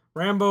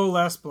 Rambo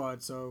Last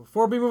Blood. So,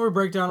 for B Movie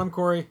Breakdown, I'm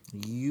Corey.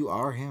 You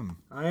are him.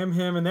 I am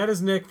him, and that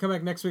is Nick. Come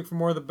back next week for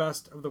more of the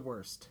best of the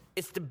worst.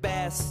 It's the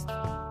best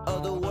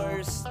of the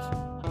worst.